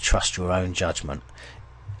learn is to trust your own judgment.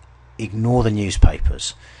 Ignore the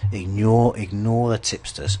newspapers, ignore the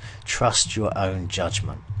tipsters, trust your own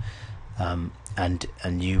judgment,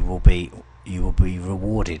 and you will be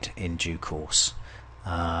rewarded in due course.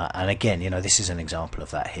 And again, this is an example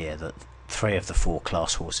of that here, that 3 of the 4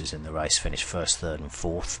 class horses in the race finished 1st, 3rd and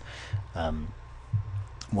 4th,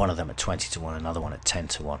 one of them at 20 to 1, another one at 10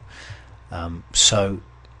 to 1. So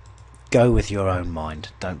go with your own mind,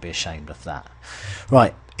 don't be ashamed of that.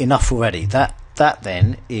 Right, enough already. That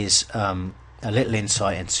then is a little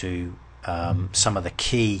insight into some of the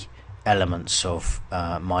key elements of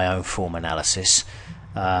my own form analysis.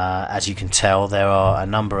 As you can tell, there are a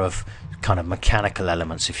number of kind of mechanical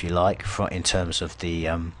elements, if you like, in terms of the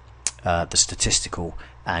statistical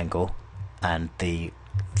angle, and the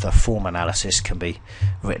form analysis can be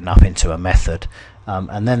written up into a method,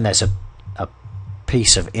 and then there's a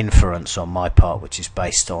piece of inference on my part, which is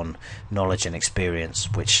based on knowledge and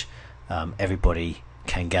experience, which everybody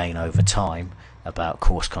can gain over time about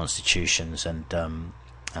course constitutions and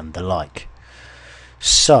the like.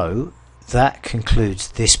 So that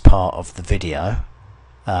concludes this part of the video.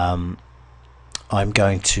 I'm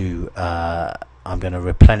going to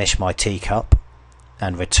replenish my teacup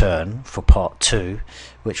and return for part 2,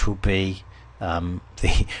 which will be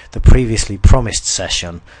the previously promised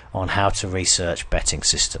session on how to research betting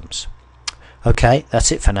systems. Okay,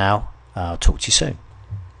 that's it for now. I'll talk to you soon.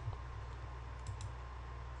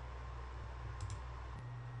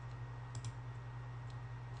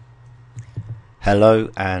 Hello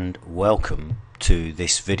and welcome to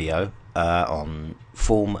this video on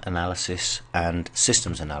form analysis and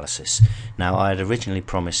systems analysis. Now, I had originally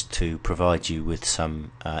promised to provide you with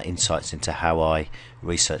some insights into how I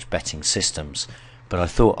research betting systems, but I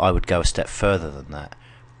thought I would go a step further than that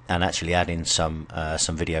and actually add in some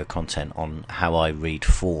video content on how I read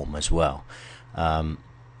form as well. I'm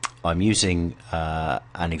using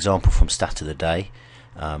an example from Stat of the Day.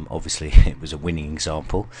 Obviously it was a winning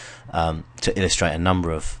example, to illustrate a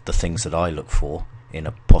number of the things that I look for in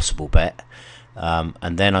a possible bet,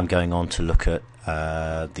 and then I'm going on to look at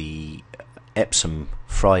the Epsom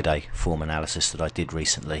Friday form analysis that I did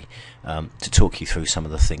recently, to talk you through some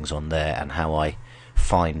of the things on there and how I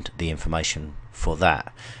find the information for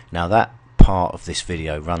that. Now, that part of this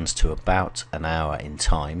video runs to about an hour in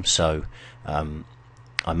time, so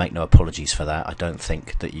I make no apologies for that. I don't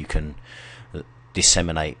think that you can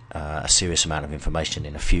disseminate a serious amount of information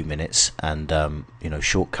in a few minutes, and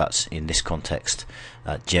shortcuts in this context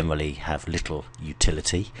generally have little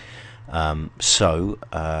utility. So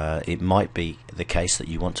it might be the case that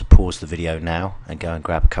you want to pause the video now and go and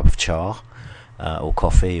grab a cup of cha or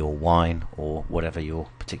coffee or wine or whatever your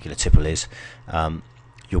particular tipple is.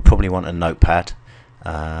 You'll probably want a notepad,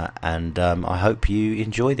 and I hope you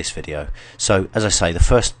enjoy this video. So, as I say, the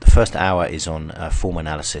first hour is on form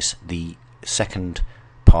analysis. The second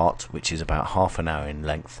part, which is about half an hour in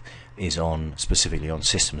length, is specifically on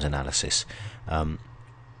systems analysis.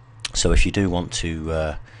 So if you do want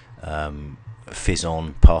to fizz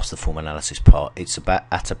on past the form analysis part, it's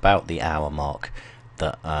at about the hour mark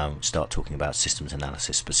that start talking about systems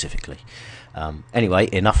analysis specifically. Anyway,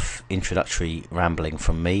 enough introductory rambling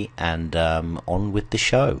from me, and on with the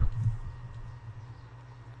show.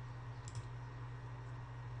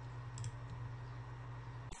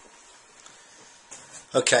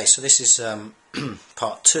 Okay, so this is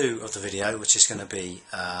part 2 of the video, which is going to be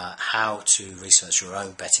how to research your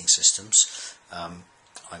own betting systems.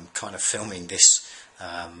 I'm kind of filming this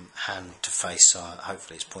hand to face, so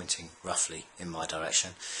hopefully it's pointing roughly in my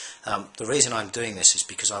direction. The reason I'm doing this is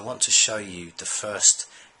because I want to show you the first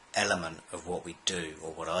element of what we do,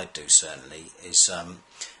 or what I do certainly, is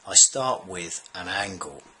I start with an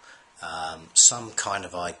angle, some kind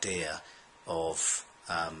of idea of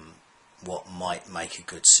what might make a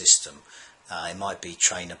good system. It might be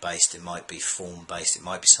trainer based, it might be form based, it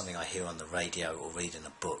might be something I hear on the radio or read in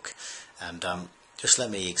a book, and just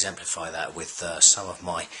let me exemplify that with some of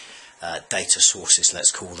my data sources,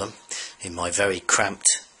 let's call them, in my very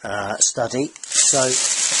cramped study. So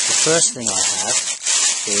the first thing I have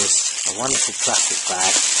is a wonderful plastic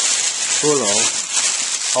bag full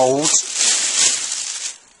of old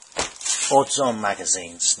odds-on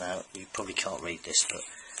magazines. Now you probably can't read this, but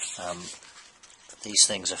these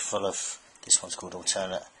things are full of, this one's called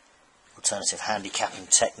Alternative Handicapping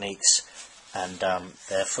Techniques, and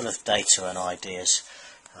they're full of data and ideas.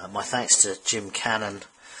 My thanks to Jim Cannon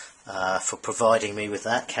for providing me with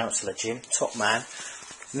that. Councillor Jim, top man.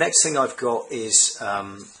 Next thing I've got is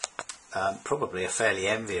probably a fairly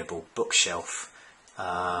enviable bookshelf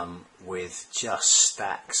with just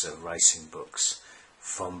stacks of racing books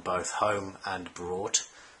from both home and abroad.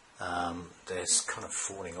 There's kind of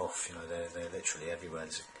falling off, you know, they're literally everywhere.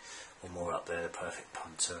 There's one more up there, The Perfect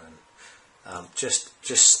Punter, and just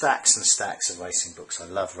stacks and stacks of racing books. I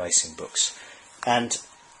love racing books. And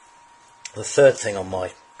the third thing on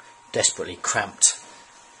my desperately cramped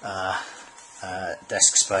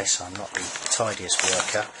desk space, I'm not the tidiest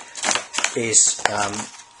worker, is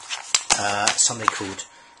something called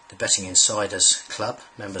the Betting Insiders Club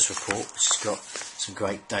Members Report, which has got some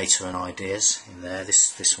great data and ideas in there.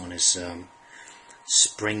 This one is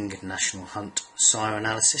Spring National Hunt Sire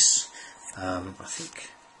Analysis. I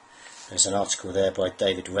think there's an article there by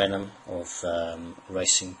David Renham of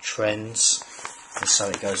Racing Trends, and so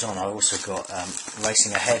it goes on. I also got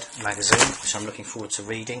Racing Ahead magazine, which I'm looking forward to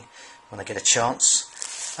reading when I get a chance.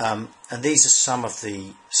 And these are some of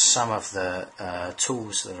the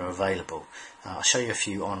tools that are available. I'll show you a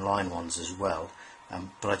few online ones as well.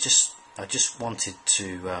 But I just wanted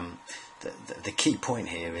to. The key point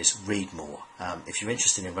here is read more. If you're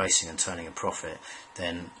interested in racing and turning a profit,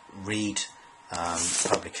 then read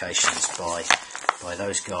publications by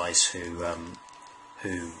those guys who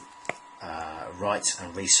write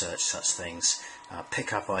and research such things.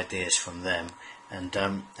 Pick up ideas from them, and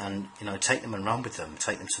you know, take them and run with them.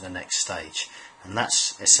 Take them to the next stage, and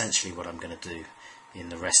that's essentially what I'm going to do in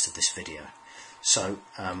the rest of this video. So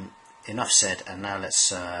enough said, and now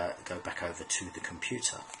let's go back over to the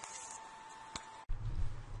computer.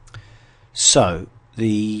 So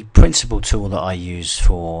the principal tool that I use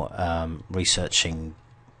for researching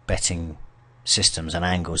betting systems and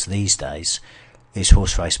angles these days is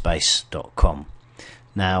horseracebase.com.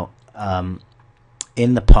 Now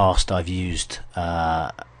in the past I've used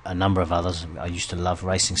a number of others. I used to love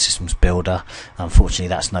Racing Systems Builder. Unfortunately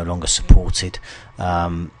that's no longer supported.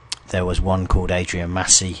 There was one called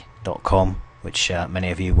adrianmassey.com, which many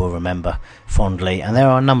of you will remember fondly, and there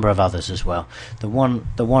are a number of others as well. The one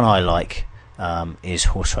I like is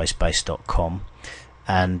horseracebase.com,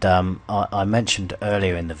 and I mentioned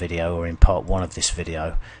earlier in the video, or in part one of this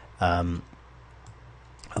video,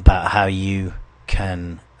 about how you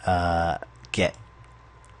can get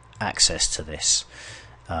access to this.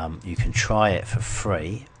 You can try it for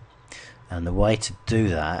free, and the way to do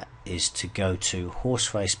that is to go to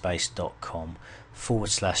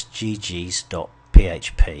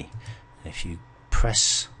horseracebase.com/ggs.php, and if you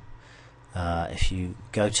press if you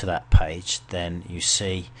go to that page, then you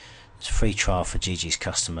see it's a free trial for GG's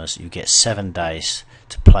customers. You get 7 days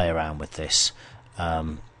to play around with this,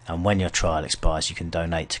 and when your trial expires you can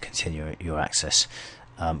donate to continue your access.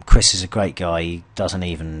 Chris is a great guy. He doesn't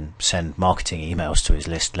even send marketing emails to his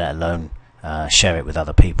list, let alone share it with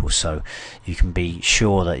other people, so you can be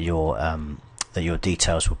sure that your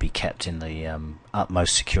details will be kept in the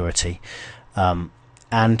utmost security.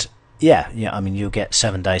 And yeah, I mean, you'll get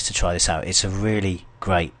 7 days to try this out. It's a really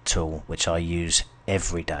great tool which I use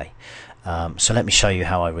every day. So let me show you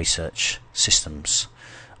how I research systems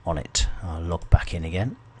on it. I'll log back in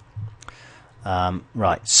again.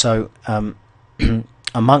 Right, so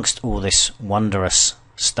amongst all this wondrous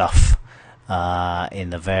stuff in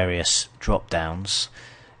the various drop downs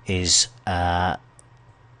is a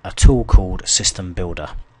tool called System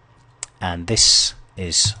Builder, and this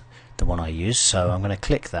is the one I use. So I'm going to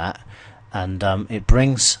click that, and it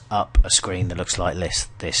brings up a screen that looks like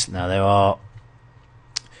this. Now there are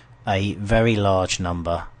a very large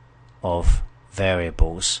number of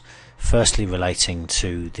variables, firstly relating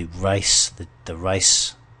to the race, the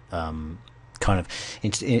race kind of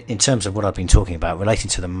in terms of what I've been talking about, relating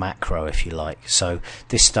to the macro, if you like. So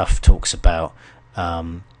this stuff talks about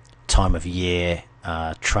time of year,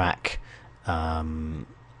 track,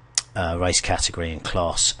 race category and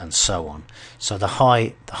class, and so on. So the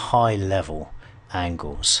high level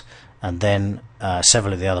angles, and then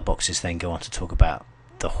several of the other boxes then go on to talk about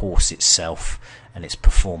the horse itself and its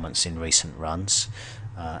performance in recent runs,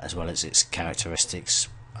 as well as its characteristics,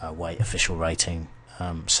 weight, official rating,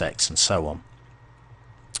 sex, and so on.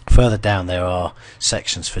 Further down there are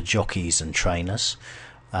sections for jockeys and trainers,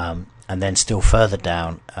 and then still further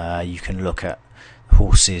down you can look at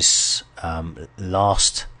horses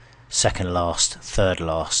last, second last, third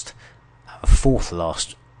last, fourth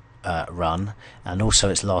last run, and also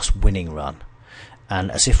its last winning run.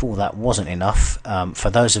 And as if all that wasn't enough, for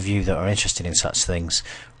those of you that are interested in such things,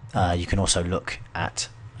 you can also look at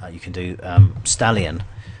you can do stallion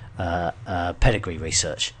pedigree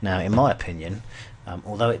research. Now, in my opinion,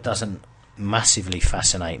 although it doesn't massively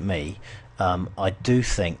fascinate me, I do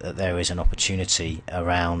think that there is an opportunity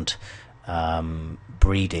around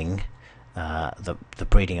breeding, the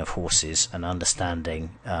breeding of horses, and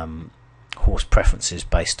understanding horse preferences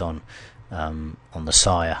based on the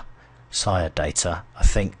sire data. I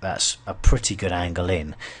think that's a pretty good angle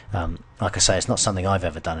in. Like I say, it's not something I've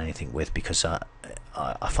ever done anything with, because I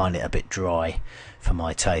find it a bit dry for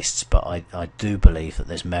my tastes, but I do believe that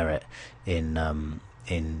there's merit in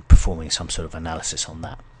performing some sort of analysis on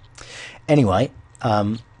that. Anyway,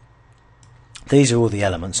 these are all the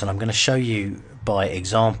elements, and I'm going to show you by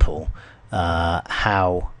example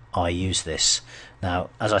how I use this.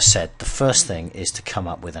 Now, as I said, the first thing is to come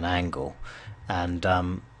up with an angle, and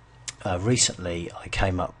recently I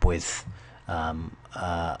came up with I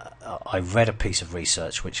read a piece of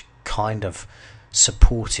research which kind of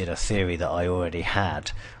supported a theory that I already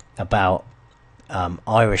had about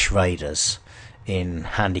Irish raiders in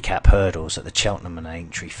handicap hurdles at the Cheltenham and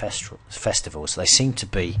Aintree festivals. They seem to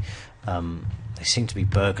be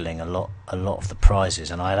burgling a lot of the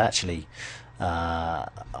prizes, and I had actually I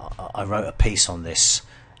wrote a piece on this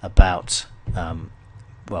about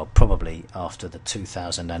well, probably after the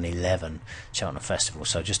 2011 Cheltenham Festival,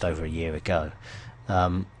 so just over a year ago.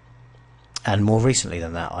 And more recently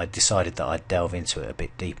than that, I decided that I'd delve into it a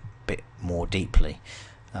bit more deeply.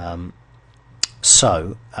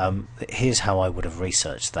 So here's how I would have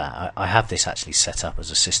researched that. I have this actually set up as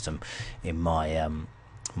a system in my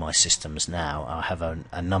my systems now. I have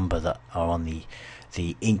a number that are on the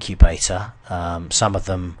incubator. Some of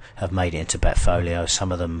them have made it into Betfolio,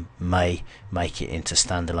 some of them may make it into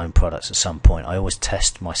standalone products at some point. I always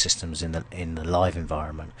test my systems in the live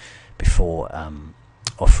environment before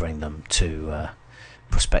offering them to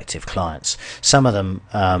prospective clients. Some of them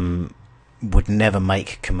would never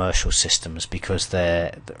make commercial systems because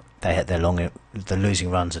they're long, the losing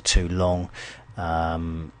runs are too long,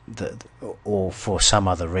 or for some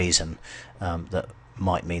other reason that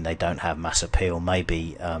might mean they don't have mass appeal.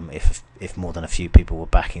 Maybe if more than a few people were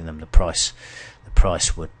backing them, the price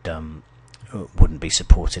wouldn't be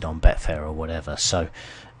supported on Betfair or whatever. So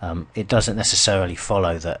it doesn't necessarily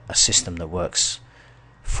follow that a system that works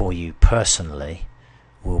for you personally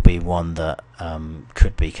will be one that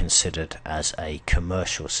could be considered as a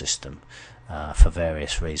commercial system for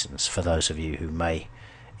various reasons. For those of you who may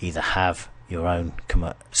either have your own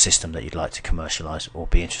system that you'd like to commercialize or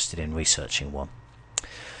be interested in researching one.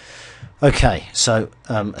 Okay, so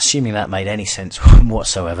assuming that made any sense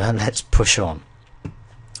whatsoever, let's push on.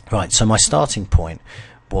 Right, so my starting point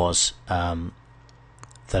was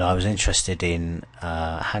that I was interested in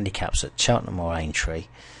handicaps at Cheltenham or Aintree,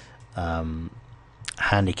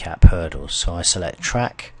 handicap hurdles. So I select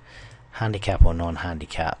track, handicap or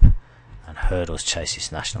non-handicap, and hurdles,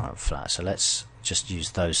 chases, national and flat. So let's just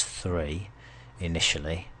use those three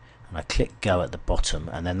initially, and I click go at the bottom,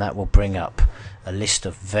 and then that will bring up a list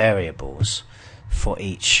of variables for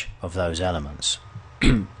each of those elements.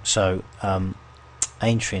 So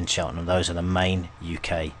Aintree and Cheltenham, those are the main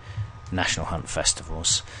UK national hunt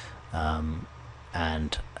festivals, and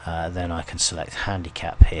then I can select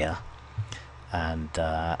handicap here and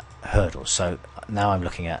hurdles. So now I'm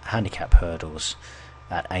looking at handicap hurdles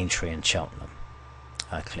at Aintree and Cheltenham.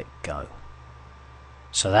 I click go.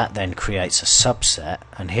 So that then creates a subset,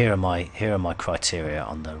 and here are my criteria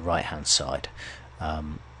on the right hand side.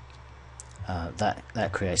 That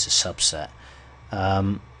creates a subset.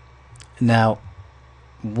 Now,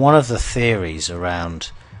 one of the theories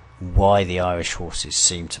around why the Irish horses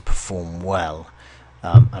seem to perform well,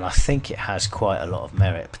 and I think it has quite a lot of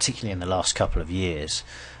merit, particularly in the last couple of years,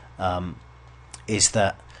 is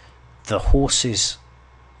that the horses,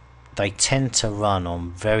 they tend to run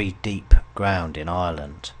on very deep ground in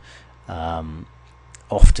Ireland.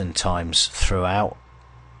 Oftentimes throughout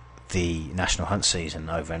the national hunt season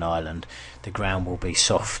over in Ireland, the ground will be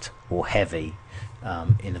soft or heavy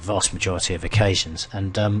in the vast majority of occasions,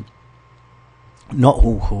 and not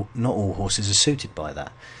all horses are suited by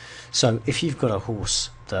that. So if you've got a horse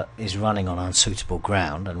that is running on unsuitable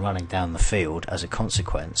ground and running down the field, as a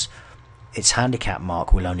consequence, its handicap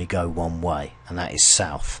mark will only go one way, and that is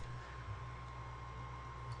south.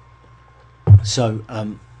 So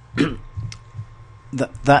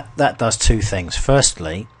that does two things.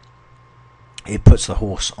 Firstly, it puts the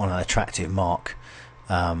horse on an attractive mark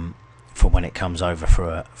for when it comes over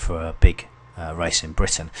for a big race in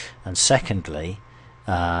Britain, and secondly,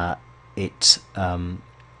 it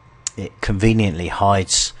conveniently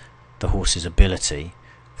hides the horse's ability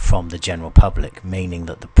from the general public, meaning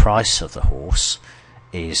that the price of the horse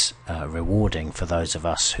is rewarding for those of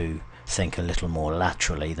us who think a little more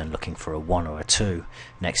laterally than looking for a 1 or a 2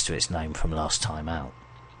 next to its name from last time out.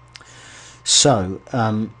 So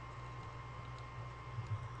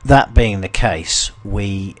that being the case,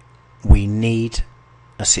 we need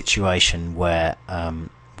a situation where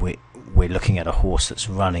we're looking at a horse that's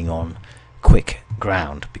running on quick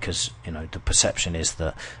ground, because the perception is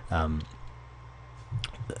that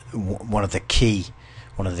one of the key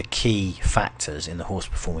factors in the horse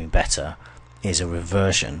performing better is a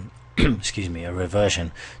reversion a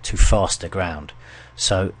reversion to faster ground.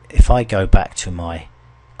 So if I go back to my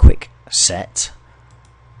quick set,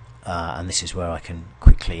 and this is where I can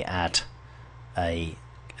quickly add a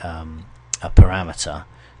parameter,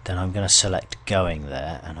 then I'm going to select going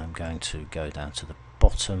there, and I'm going to go down to the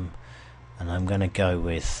bottom, and I'm going to go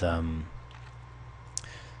with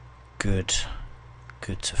good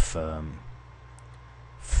to firm,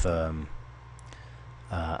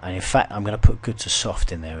 and in fact I'm going to put good to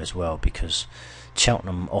soft in there as well, because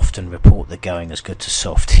Cheltenham often report the going as good to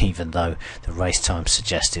soft even though the race times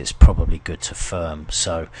suggest it's probably good to firm.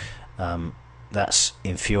 So that's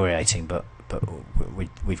infuriating, but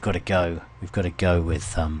we've got to go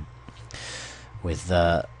with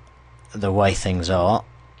the way things are.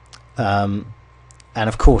 And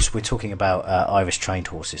of course we're talking about Irish trained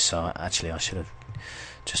horses, so actually I should have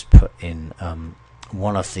just put in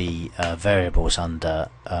one of the variables under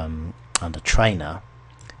trainer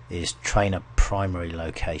is trainer primary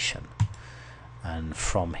location, and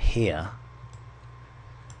from here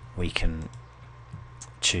we can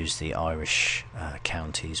choose the Irish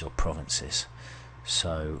counties or provinces.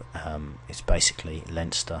 So it's basically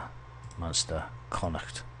Leinster, Munster,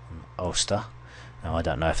 Connacht and Ulster. Now I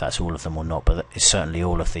don't know if that's all of them or not, but it's certainly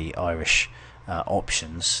all of the Irish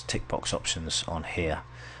options, tick box options on here.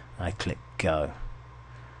 I click go,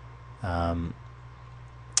 and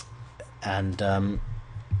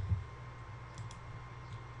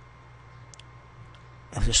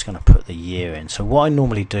I'm just going to put the year in. So what I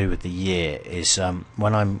normally do with the year is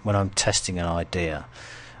when I'm testing an idea,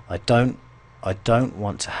 I don't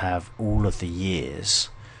want to have all of the years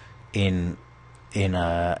in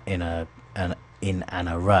an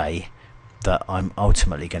array that I'm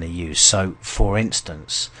ultimately going to use. So for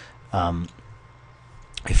instance,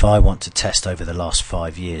 if I want to test over the last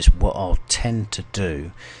 5 years, what I'll tend to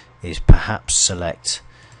do is perhaps select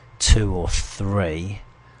 2 or 3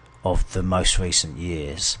 of the most recent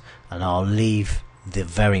years, and I'll leave the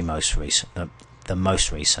very most recent, and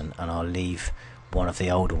I'll leave one of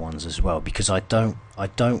the older ones as well, because I don't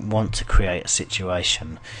want to create a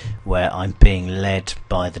situation where I'm being led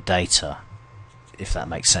by the data, if that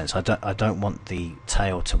makes sense. I don't want the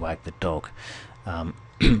tail to wag the dog. I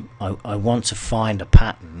want to find a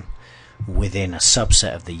pattern within a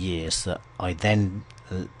subset of the years that I then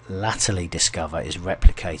latterly discover is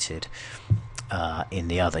replicated in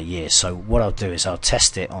the other years. So what I'll do is I'll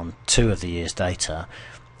test it on 2 of the years' data,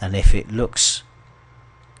 and if it looks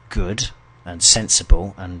good and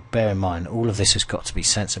sensible, and bear in mind all of this has got to be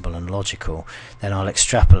sensible and logical, then I'll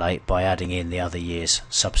extrapolate by adding in the other years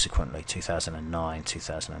subsequently, 2009,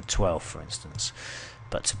 2012 for instance.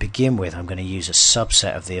 But to begin with, I'm going to use a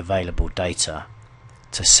subset of the available data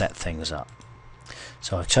to set things up.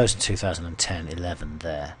 So I've chosen 2010, 11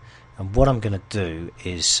 there, and what I'm going to do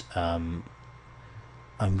is I'm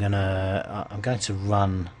going to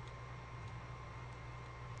run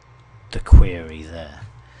the query there.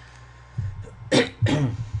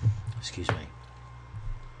 Excuse me.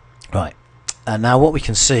 Right, and now what we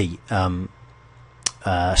can see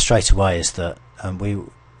straight away is that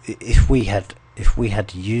if we had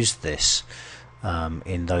used this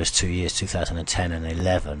in those 2 years, 2010 and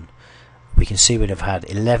 11, we can see we'd have had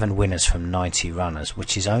 11 winners from 90 runners,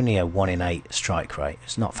 which is only a 1 in 8 strike rate.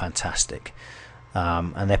 It's not fantastic,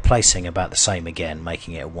 and they're placing about the same again,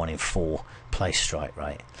 making it a 1 in 4 place strike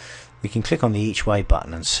rate. We can click on the each way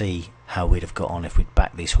button and see how we'd have got on if we'd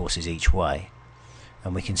backed these horses each way,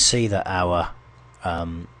 and we can see that our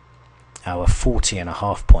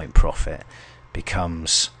 40.5 point profit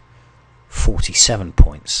becomes 47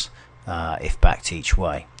 points if backed each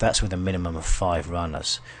way. That's with a minimum of 5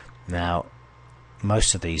 runners. Now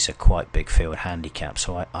most of these are quite big field handicaps,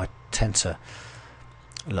 so I tend to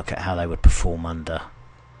look at how they would perform under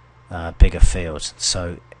bigger fields.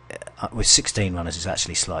 So with 16 runners it's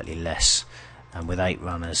actually slightly less, and with 8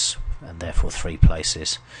 runners and therefore 3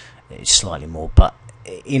 places it's slightly more. But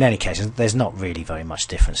in any case, there's not really very much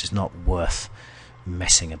difference. It's not worth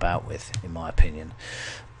messing about with, in my opinion.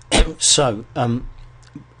 So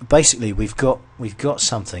basically we've got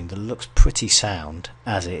something that looks pretty sound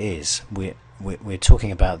as it is. We're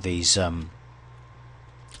talking about these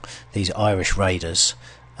Irish Raiders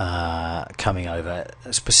coming over,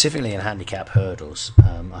 specifically in handicap hurdles.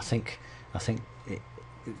 I think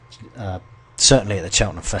certainly at the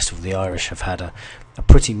Cheltenham Festival, the Irish have had a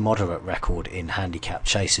pretty moderate record in handicap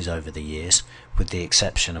chases over the years, with the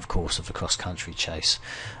exception, of course, of the cross-country chase.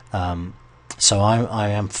 So I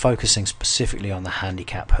am focusing specifically on the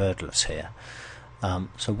handicap hurdlers here.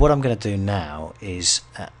 So what I'm going to do now is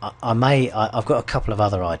I've got a couple of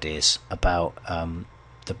other ideas about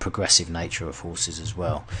the progressive nature of horses as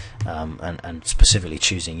well, and specifically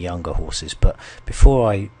choosing younger horses. But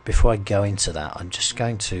before I go into that, I'm just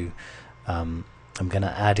going to I'm going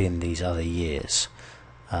to add in these other years,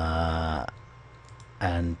 and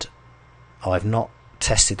I've not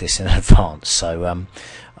tested this in advance, so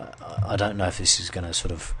I don't know if this is going to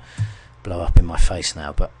sort of blow up in my face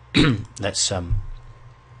now, but let's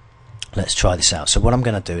try this out. So what I'm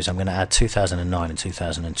going to do is I'm going to add 2009 and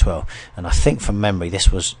 2012, and I think from memory this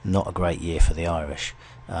was not a great year for the Irish,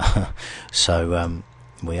 so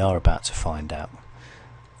we are about to find out.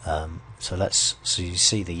 So you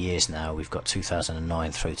see the years now. We've got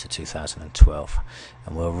 2009 through to 2012,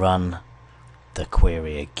 and we'll run the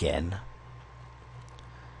query again,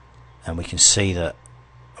 and we can see that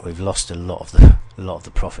we've lost a lot of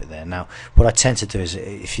the profit there. Now what I tend to do is,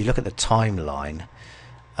 if you look at the timeline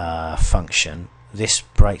function, this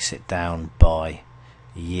breaks it down by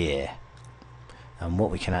year, and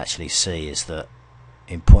what we can actually see is that,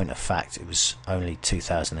 in point of fact, it was only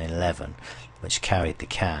 2011 which carried the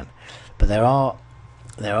can. But there are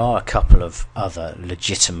a couple of other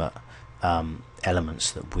legitimate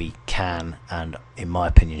elements that we can, and in my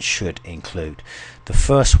opinion should, include. The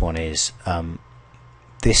first one is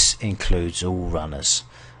this includes all runners,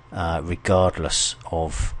 regardless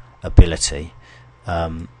of ability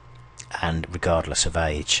and regardless of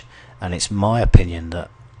age. And it's my opinion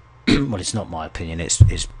that well, it's not my opinion,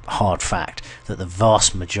 it's hard fact that the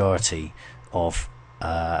vast majority of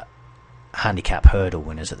handicap hurdle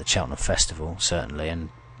winners at the Cheltenham Festival, certainly, and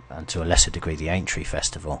to a lesser degree the Aintree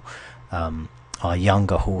Festival, are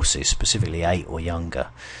younger horses, specifically 8 or younger.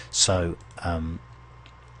 So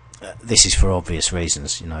this is for obvious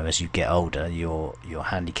reasons. You know, as you get older, your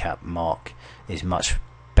handicap mark is much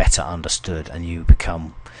better understood, and you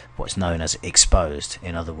become what's known as exposed.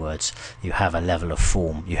 In other words, you have a level of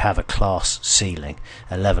form, you have a class ceiling,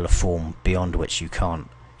 a level of form beyond which you can't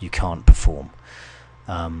perform.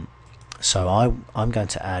 So I'm going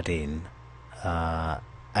to add in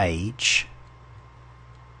age,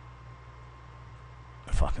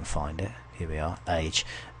 if I can find it. Here we are, age,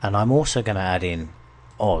 and I'm also going to add in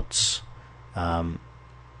odds, and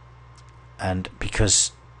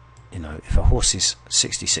because, you know, if a horse is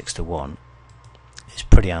 66 to 1, it's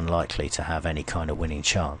pretty unlikely to have any kind of winning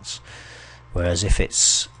chance, whereas if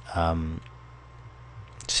it's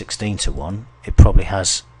 16 to 1, it probably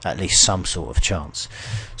has at least some sort of chance.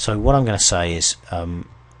 So what I'm going to say is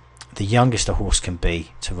the youngest a horse can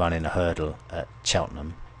be to run in a hurdle at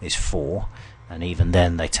Cheltenham is 4, and even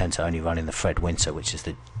then they tend to only run in the Fred Winter, which is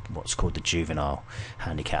what's called the juvenile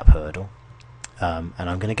handicap hurdle, and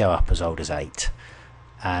I'm going to go up as old as 8,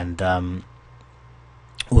 and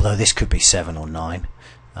although this could be 7 or 9,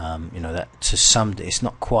 you know, that to some, it's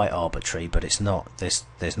not quite arbitrary, but it's not,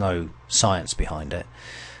 there's no science behind it.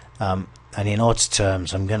 And in odds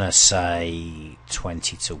terms, I'm going to say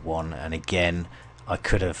 20 to 1, and again, I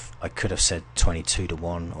could have said 22 to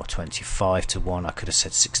 1 or 25 to 1. I could have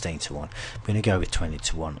said 16 to 1. I'm going to go with 20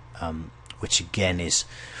 to 1, which again is,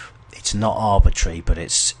 it's not arbitrary, but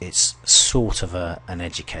it's sort of an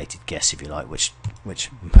educated guess, if you like, which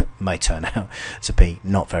may turn out to be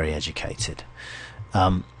not very educated.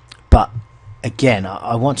 But again,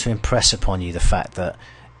 I want to impress upon you the fact that,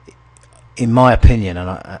 in my opinion,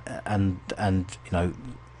 and you know,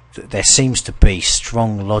 there seems to be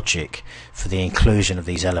strong logic for the inclusion of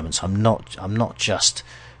these elements. I'm not just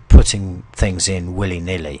putting things in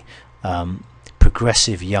willy-nilly.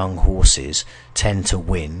 Progressive young horses tend to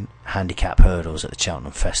win handicap hurdles at the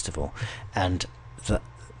Cheltenham Festival, and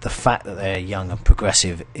the fact that they're young and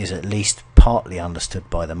progressive is at least partly understood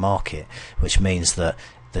by the market, which means that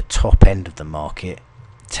the top end of the market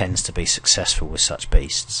tends to be successful with such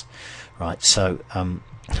beasts, right? So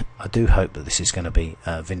I do hope that this is going to be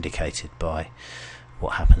vindicated by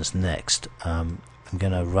what happens next. I'm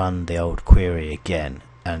going to run the old query again,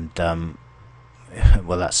 and well,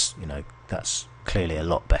 that's clearly a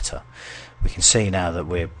lot better. We can see now that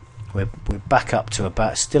we're back up to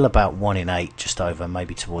still about 1 in 8, just over,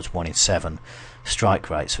 maybe towards 1 in 7 strike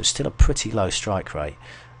rate. So it's still a pretty low strike rate,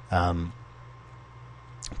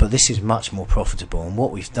 but this is much more profitable. And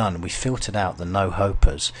what we've done, we filtered out the no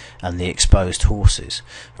hopers and the exposed horses,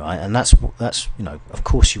 right? And that's of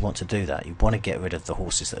course you want to do that. You want to get rid of the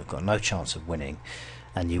horses that have got no chance of winning,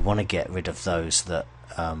 and you want to get rid of those that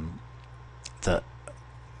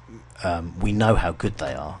we know how good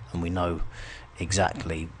they are, and we know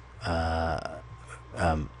exactly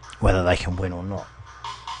whether they can win or not.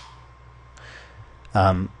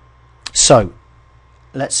 So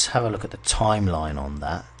let's have a look at the timeline on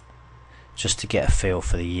that, just to get a feel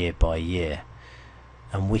for the year by year.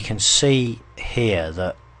 And we can see here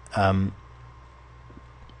that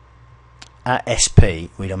at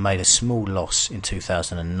SP we'd have made a small loss in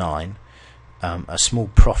 2009, a small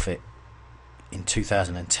profit in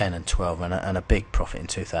 2010 and 12, and a big profit in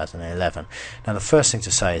 2011. Now the first thing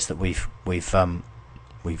to say is that we've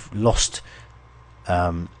lost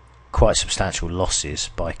quite substantial losses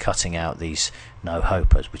by cutting out these no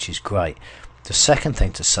hopers, which is great. The second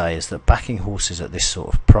thing to say is that backing horses at this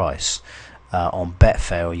sort of price on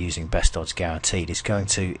Betfair or using best odds guaranteed is going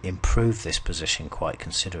to improve this position quite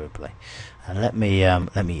considerably. And let me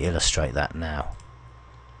illustrate that now.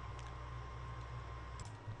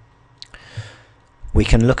 We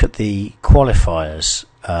can look at the qualifiers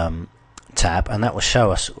tab, and that will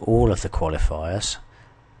show us all of the qualifiers.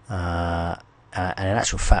 And in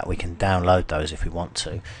actual fact, we can download those if we want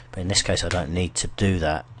to, but in this case I don't need to do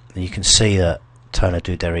that. And you can see that Tonneau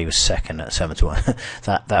du Derry was second at 7-1.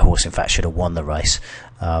 that horse in fact should have won the race.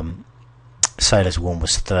 Sailor's Warm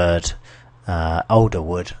was third.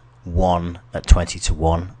 Alderwood won at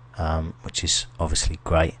 20-1, which is obviously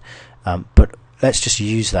great. But let's just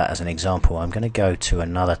use that as an example. I'm going to go to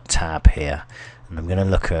another tab here, and I'm going to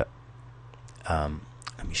look at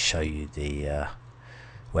let me show you the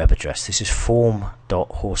web address. This is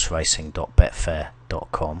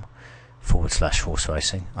form.horseracing.betfair.com/horse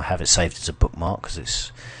racing. I have it saved as a bookmark because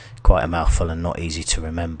it's quite a mouthful and not easy to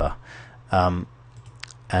remember. And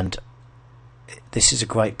this is a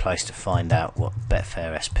great place to find out what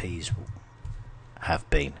Betfair SPs have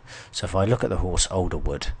been. So if I look at the horse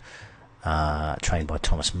Alderwood, trained by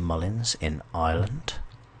Thomas Mullins in Ireland,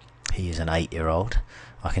 he is an 8-year-old.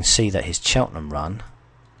 I can see that his Cheltenham run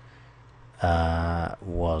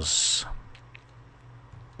was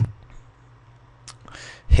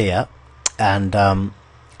here, and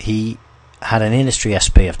he had an industry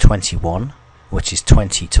SP of 21, which is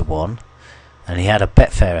 20-1, and he had a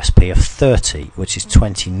Betfair SP of 30, which is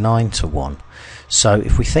 29-1. So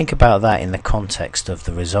if we think about that in the context of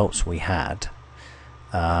the results we had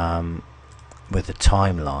with the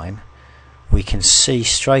timeline, we can see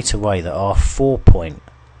straight away that our 4-point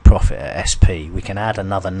profit at SP, we can add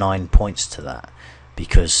another 9 points to that,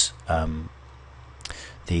 because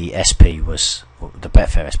the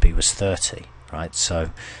Betfair SP was 30, right?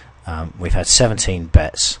 So we've had 17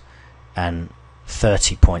 bets and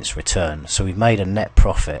 30 points return, so we've made a net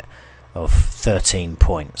profit of 13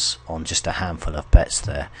 points on just a handful of bets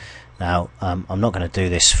there. Now I'm not going to do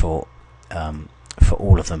this for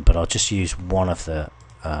all of them, but I'll just use one of the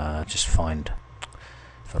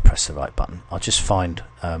if I press the right button, I'll just find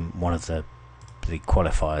one of the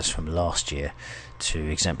qualifiers from last year to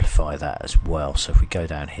exemplify that as well. So if we go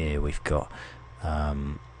down here, we've got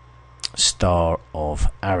Star of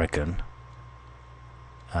Aragon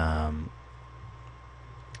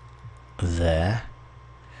there.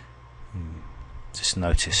 Just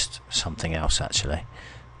noticed something else actually.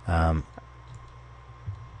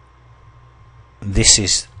 This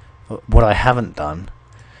is what I haven't done,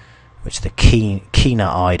 which the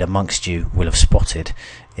keener-eyed amongst you will have spotted,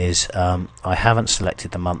 is I haven't selected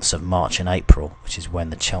the months of March and April, which is when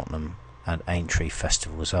the Cheltenham and Aintree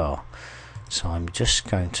festivals are. So I'm just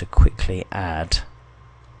going to quickly add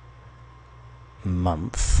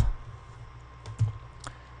month,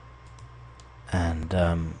 and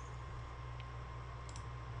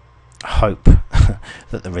hope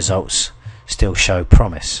that the results still show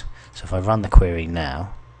promise. So if I run the query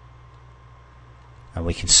now, and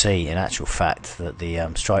we can see in actual fact that the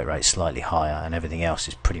strike rate is slightly higher and everything else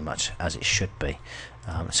is pretty much as it should be.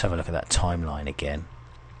 Let's have a look at that timeline again,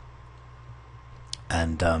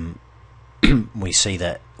 and we see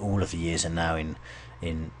that all of the years are now in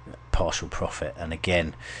partial profit. And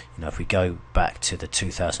again, if we go back to the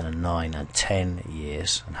 2009 and 10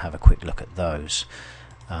 years and have a quick look at those,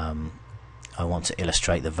 I want to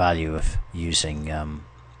illustrate the value of using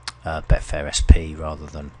Betfair SP rather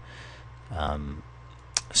than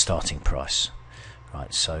starting price.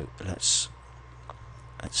 Right, so let's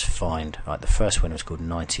find, right, the first winner was called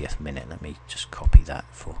 90th minute. Let me just copy that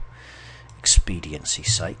for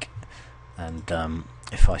expediency's sake. And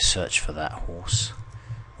if I search for that horse,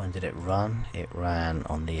 when did it run? It ran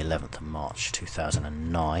on the 11th of March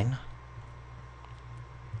 2009.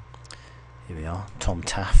 Here we are. Tom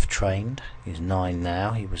Taff trained. He's 9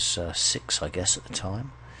 now. He was 6, I guess, at the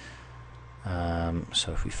time.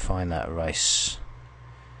 So if we find that race,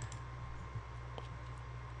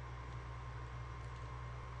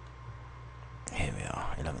 here we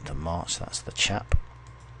are, 11th of March. That's the chap.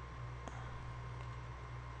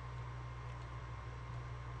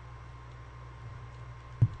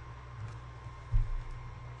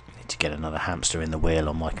 Need to get another hamster in the wheel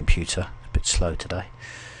on my computer. It's a bit slow today.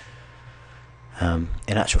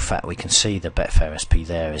 In actual fact, we can see the Betfair SP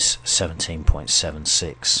there is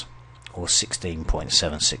 17.76 or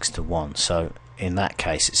 16.76 to 1. So in that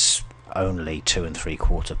case, it's only 2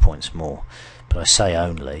 3/4 points more. But I say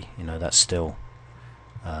only, you know, that's still,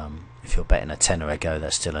 if you're betting a tenner a go,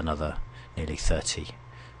 that's still another nearly 30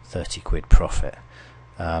 quid profit.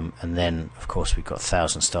 And then, of course, we've got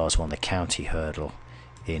 1,000 Stars won the county hurdle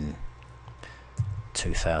in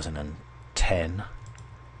 2010.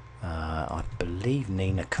 I believe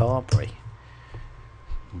Nina Carberry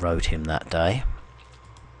rode him that day,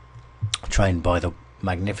 trained by the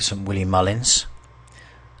magnificent Willie Mullins.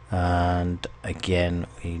 And again,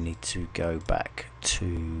 we need to go back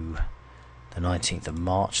to the 19th of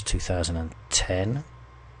March 2010,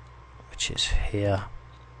 which is here.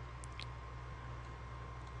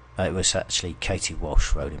 It was actually Katie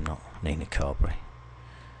Walsh rode him, not Nina Carberry.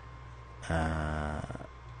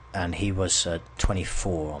 And he was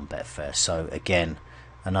 24 on Betfair, so again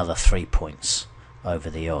another 3 points over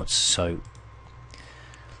the odds. So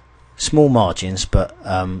small margins, but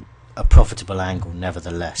a profitable angle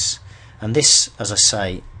nevertheless. And this, as I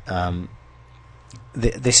say,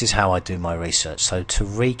 this is how I do my research. So to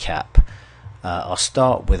recap, I'll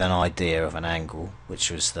start with an idea of an angle,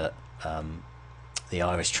 which was that the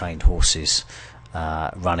Irish trained horses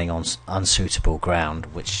running on unsuitable ground,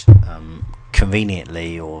 which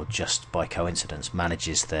conveniently or just by coincidence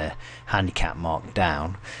manages their handicap mark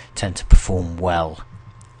down, tend to perform well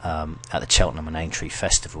at the Cheltenham and Aintree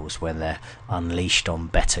festivals when they're unleashed on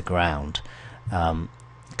better ground.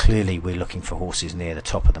 Clearly we're looking for horses near the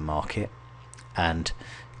top of the market, and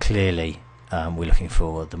clearly we're looking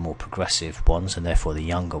for the more progressive ones, and therefore the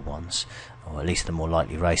younger ones, or at least the more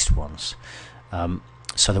lightly raced ones.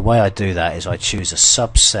 So the way I do that is I choose a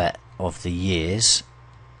subset of the years,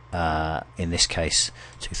 in this case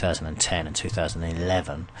 2010 and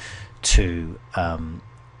 2011, to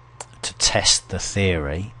test the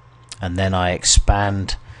theory, and then I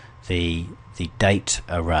expand the date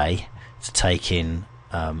array to take in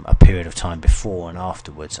a period of time before and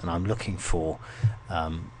afterwards, and I'm looking for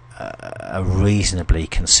a reasonably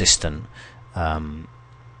consistent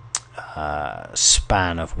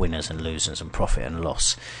span of winners and losers and profit and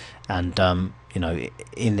loss. And you know,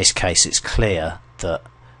 in this case it's clear that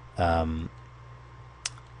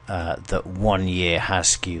that 1 year has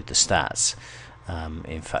skewed the stats.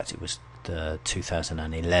 In fact, it was the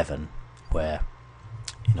 2011 where,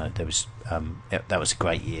 you know, there was that was a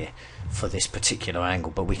great year for this particular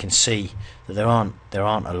angle. But we can see that there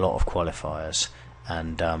aren't a lot of qualifiers,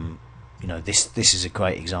 and you know, this is a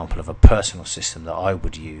great example of a personal system that I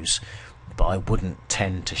would use, but I wouldn't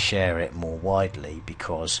tend to share it more widely,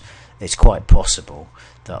 because it's quite possible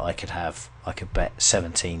that I could bet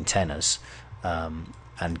 17 tenors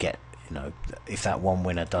and get, you know, if that one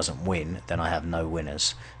winner doesn't win, then I have no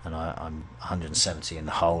winners, and I'm 170 in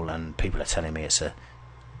the hole, and people are telling me it's a,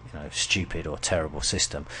 you know, stupid or terrible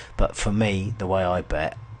system. But for me, the way I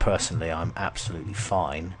bet personally, I'm absolutely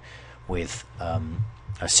fine with a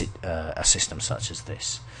system such as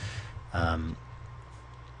this.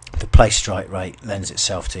 The play strike rate lends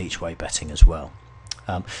itself to each way betting as well.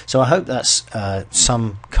 So I hope that's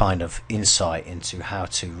some kind of insight into how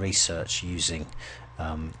to research using,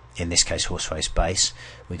 in this case, Horse Race Base.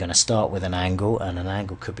 We're going to start with an angle, and an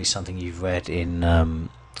angle could be something you've read in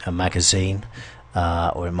a magazine,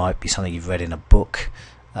 or it might be something you've read in a book.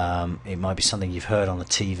 It might be something you've heard on the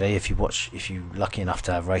TV. If you're lucky enough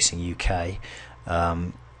to have Racing UK,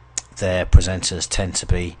 their presenters tend to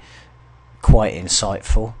be quite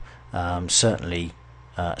insightful. Certainly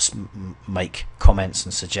make comments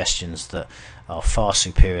and suggestions that are far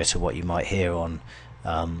superior to what you might hear on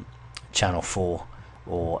Channel 4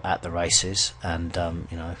 or at the races, and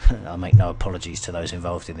you know, I make no apologies to those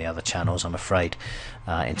involved in the other channels. I'm afraid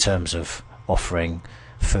in terms of offering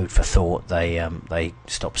food for thought, they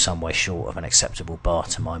stop some way short of an acceptable bar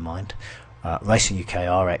to my mind. Racing UK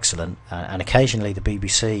are excellent, and occasionally the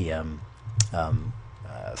BBC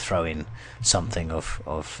throw in something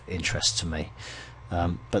of interest to me.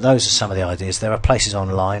 But those are some of the ideas. There are places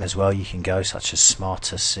online as well you can go, such as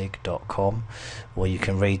smartersig.com, or you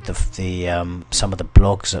can read some of the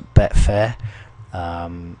blogs at Betfair.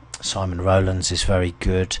 Simon Rowlands is very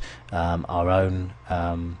good. Our own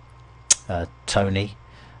Tony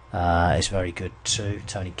is very good too.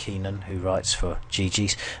 Tony Keenan, who writes for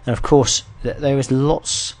GG's, and of course there is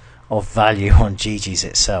lots of value on GG's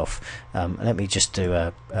itself. Let me just do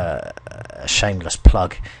a shameless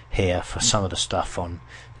plug here for some of the stuff on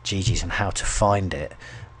GG's and how to find it,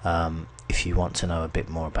 if you want to know a bit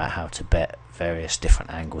more about how to bet various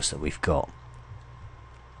different angles that we've got.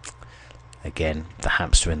 Again, the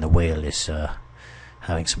hamster in the wheel is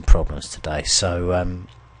having some problems today. So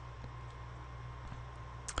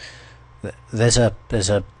there's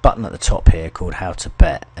a button at the top here called How to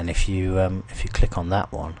Bet, and if you click on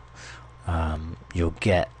that one, you'll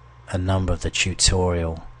get a number of the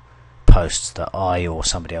tutorial posts that I or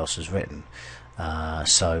somebody else has written.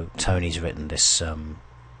 So Tony's written this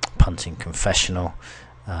punting confessional.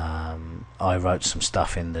 I wrote some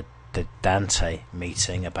stuff in the Dante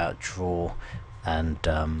meeting about draw and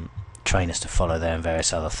trainers to follow there and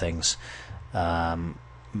various other things.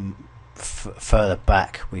 Further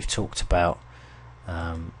back we've talked about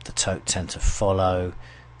the tote 10 to follow.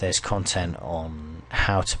 There's content on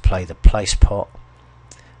how to play the place pot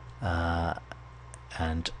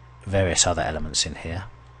and various other elements in here.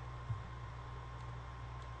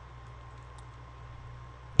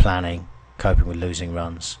 Planning, coping with losing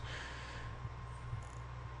runs.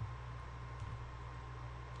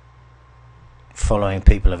 Following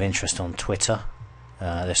people of interest on Twitter.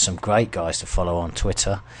 There's some great guys to follow on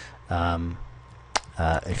Twitter.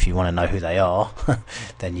 If you want to know who they are,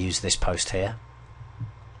 then use this post here.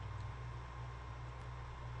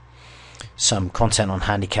 Some content on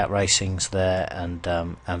handicap racings there, and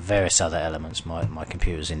various other elements. My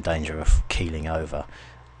computer's in danger of keeling over.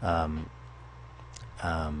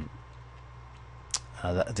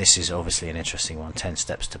 This is obviously an interesting one, 10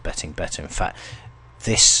 steps to betting better. In fact,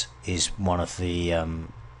 this is one of the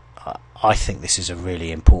I think this is a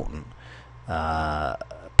really important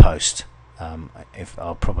post. If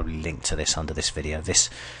I'll probably link to this under this video. This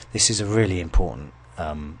is a really important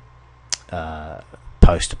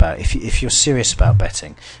post about if you're serious about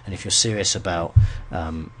betting, and if you're serious about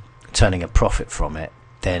turning a profit from it,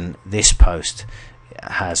 then this post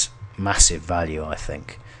has massive value, I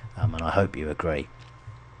think, and I hope you agree.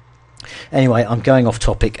 Anyway, I'm going off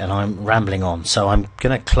topic and I'm rambling on, so I'm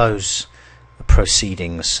going to close the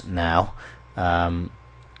proceedings now. I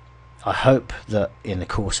hope that in the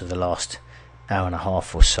course of the last hour and a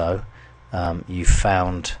half or so, you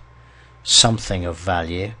found something of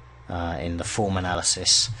value in the form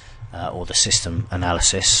analysis or the system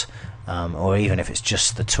analysis, or even if it's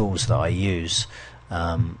just the tools that I use,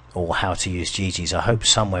 or how to use GG's. I hope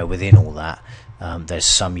somewhere within all that there's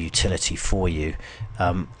some utility for you.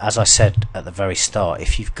 As I said at the very start,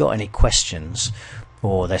 if you've got any questions,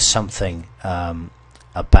 or there's something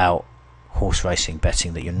about horse racing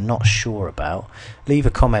betting that you're not sure about, leave a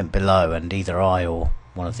comment below, and either I or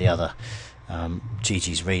one of the other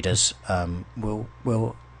GG's readers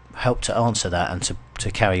will help to answer that and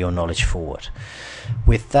to carry your knowledge forward.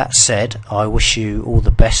 With that said, I wish you all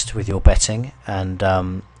the best with your betting, and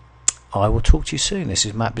I will talk to you soon. This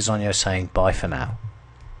is Matt Bisogno saying bye for now.